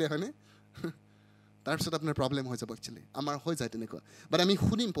পূৰা দিলে হয়নে তাৰপিছত আপোনাৰ প্ৰব্লেম হৈ যাব একচুৱেলি আমাৰ হৈ যায় তেনেকুৱা বাট আমি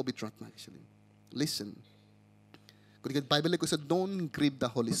শুনিম পবিত্ৰ আত্মা একচুৱেলি লিচন গতিকে বাইবেলে কৈছে ড'ণ্ট গ্ৰিভ দ্য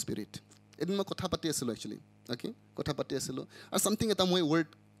হলি স্পিৰিট এদিন মই কথা পাতি আছিলোঁ একচুৱেলি অ'কে কথা পাতি আছিলোঁ আৰু ছামথিং এটা মই ৱৰ্ড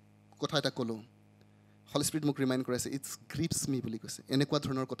কথা এটা ক'লোঁ হলি স্পিৰিট মোক ৰিমাইণ্ড কৰাইছে ইটছ গ্ৰিভছ মি বুলি কৈছে এনেকুৱা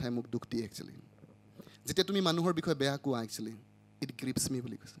ধৰণৰ কথাই মোক দুখ দিয়ে একচুৱেলি যেতিয়া তুমি মানুহৰ বিষয়ে বেয়া কোৱা একচুৱেলি ইট গ্ৰিভছ মি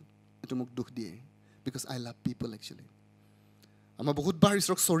বুলি কৈছে এইটো মোক দুখ দিয়ে because I love people actually আমাৰ বহুতবাৰ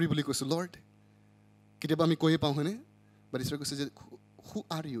ঈশ্বৰক চৰি বুলি কৈছোঁ লৰ্ড কেতিয়াবা আমি কৈয়ে পাওঁ হয়নে বাট ঈশ্বৰে কৈছে যে হু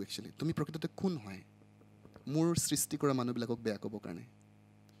আৰ ইউ একচুৱেলি তুমি প্ৰকৃততে কোন হয় মোৰ সৃষ্টি কৰা মানুহবিলাকক বেয়া ক'বৰ কাৰণে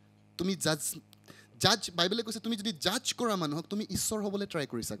তুমি জাজ বাইবেলে কৈছে তুমি যদি জাজ কৰা মানুহক তুমি ঈশ্বৰ হ'বলৈ ট্ৰাই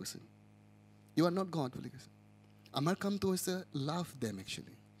কৰিছা কৈছে ইউ আৰ নট গড বুলি কৈছে আমাৰ কামটো হৈছে লাভ দেম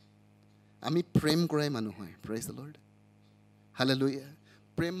একচুৱেলি আমি প্ৰেম কৰাই মানুহ হয় প্ৰেইজ দ্য লৰ্ড হালেলুয়া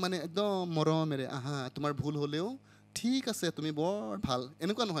প্ৰেম মানে একদম মৰমেৰে আহা তোমাৰ ভুল হ'লেও ঠিক আছে তুমি বৰ ভাল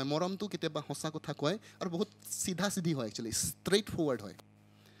এনেকুৱা নহয় মৰমটো কেতিয়াবা সঁচা কথা কয় আৰু বহুত চিধা চিধি হয় একচুৱেলি ষ্ট্ৰেইট ফৰৱাৰ্ড হয়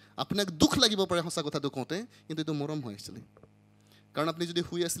আপোনাক দুখ লাগিব পাৰে সঁচা কথাটো কওঁতে কিন্তু এইটো মৰম হয় একচুৱেলি কাৰণ আপুনি যদি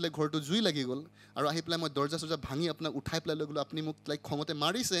শুই আছিলে ঘৰটো জুই লাগি গ'ল আৰু আহি পেলাই মই দৰ্জা চৰ্জা ভাঙি আপোনাক উঠাই পেলাই লৈ গ'লোঁ আপুনি মোক লাইক খঙতে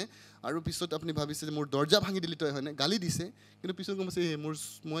মাৰিছে আৰু পিছত আপুনি ভাবিছে যে মোৰ দৰ্জা ভাঙি দিলি তই হয়নে গালি দিছে কিন্তু পিছত গম পাইছে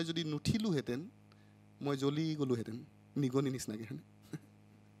মই যদি নুঠিলোহেঁতেন মই জ্বলি গ'লোহেঁতেন নিগনি নিচিনাকৈ হয়নে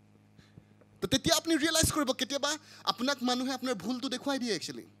তো তেতিয়া আপুনি ৰিয়েলাইজ কৰিব কেতিয়াবা আপোনাক মানুহে আপোনাৰ ভুলটো দেখুৱাই দিয়ে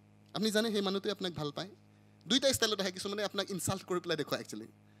একচুৱেলি আপুনি জানে সেই মানুহটোৱে আপোনাক ভাল পায় দুইটা ষ্টাইলত আহে কিছুমানে আপোনাক ইনচাল্ট কৰি পেলাই দেখুৱায় একচুৱেলি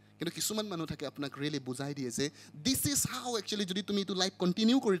কিন্তু কিছুমান মানুহ থাকে আপোনাক ৰিয়েলি বুজাই দিয়ে যে দিছ ইজ হাউ একচুৱেলি যদি তুমি এইটো লাইফ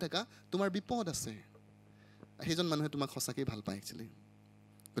কণ্টিনিউ কৰি থাকা তোমাৰ বিপদ আছে সেইজন মানুহে তোমাক সঁচাকৈ ভাল পায় একচুৱেলি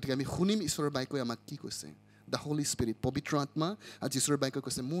গতিকে আমি শুনিম ঈশ্বৰৰ বাক্যই আমাক কি কৈছে দ্য হলি স্পিৰিট পবিত্ৰ আত্মা আজি ঈশ্বৰৰ বাক্যই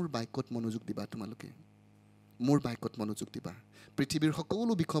কৈছে মোৰ বাক্যত মনোযোগ দিবা তোমালোকে মোৰ বাক্যত মনোযোগ দিবা পৃথিৱীৰ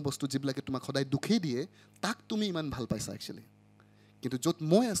সকলো বিষয়বস্তু যিবিলাকে তোমাক সদায় দুখেই দিয়ে তাক তুমি ইমান ভাল পাইছা একচুৱেলি কিন্তু য'ত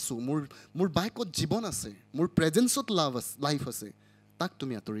মই আছোঁ মোৰ বাক্যত জীৱন আছে মোৰ প্ৰেজেঞ্চত লাইফ আছে তাক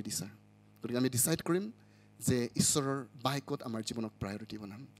তুমি আঁতৰি দিছা গতিকে আমি ডিচাইড কৰিম যে ঈশ্বৰৰ বাক্যত আমাৰ জীৱনক প্ৰায়ৰিটি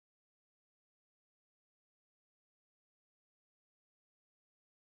বনাম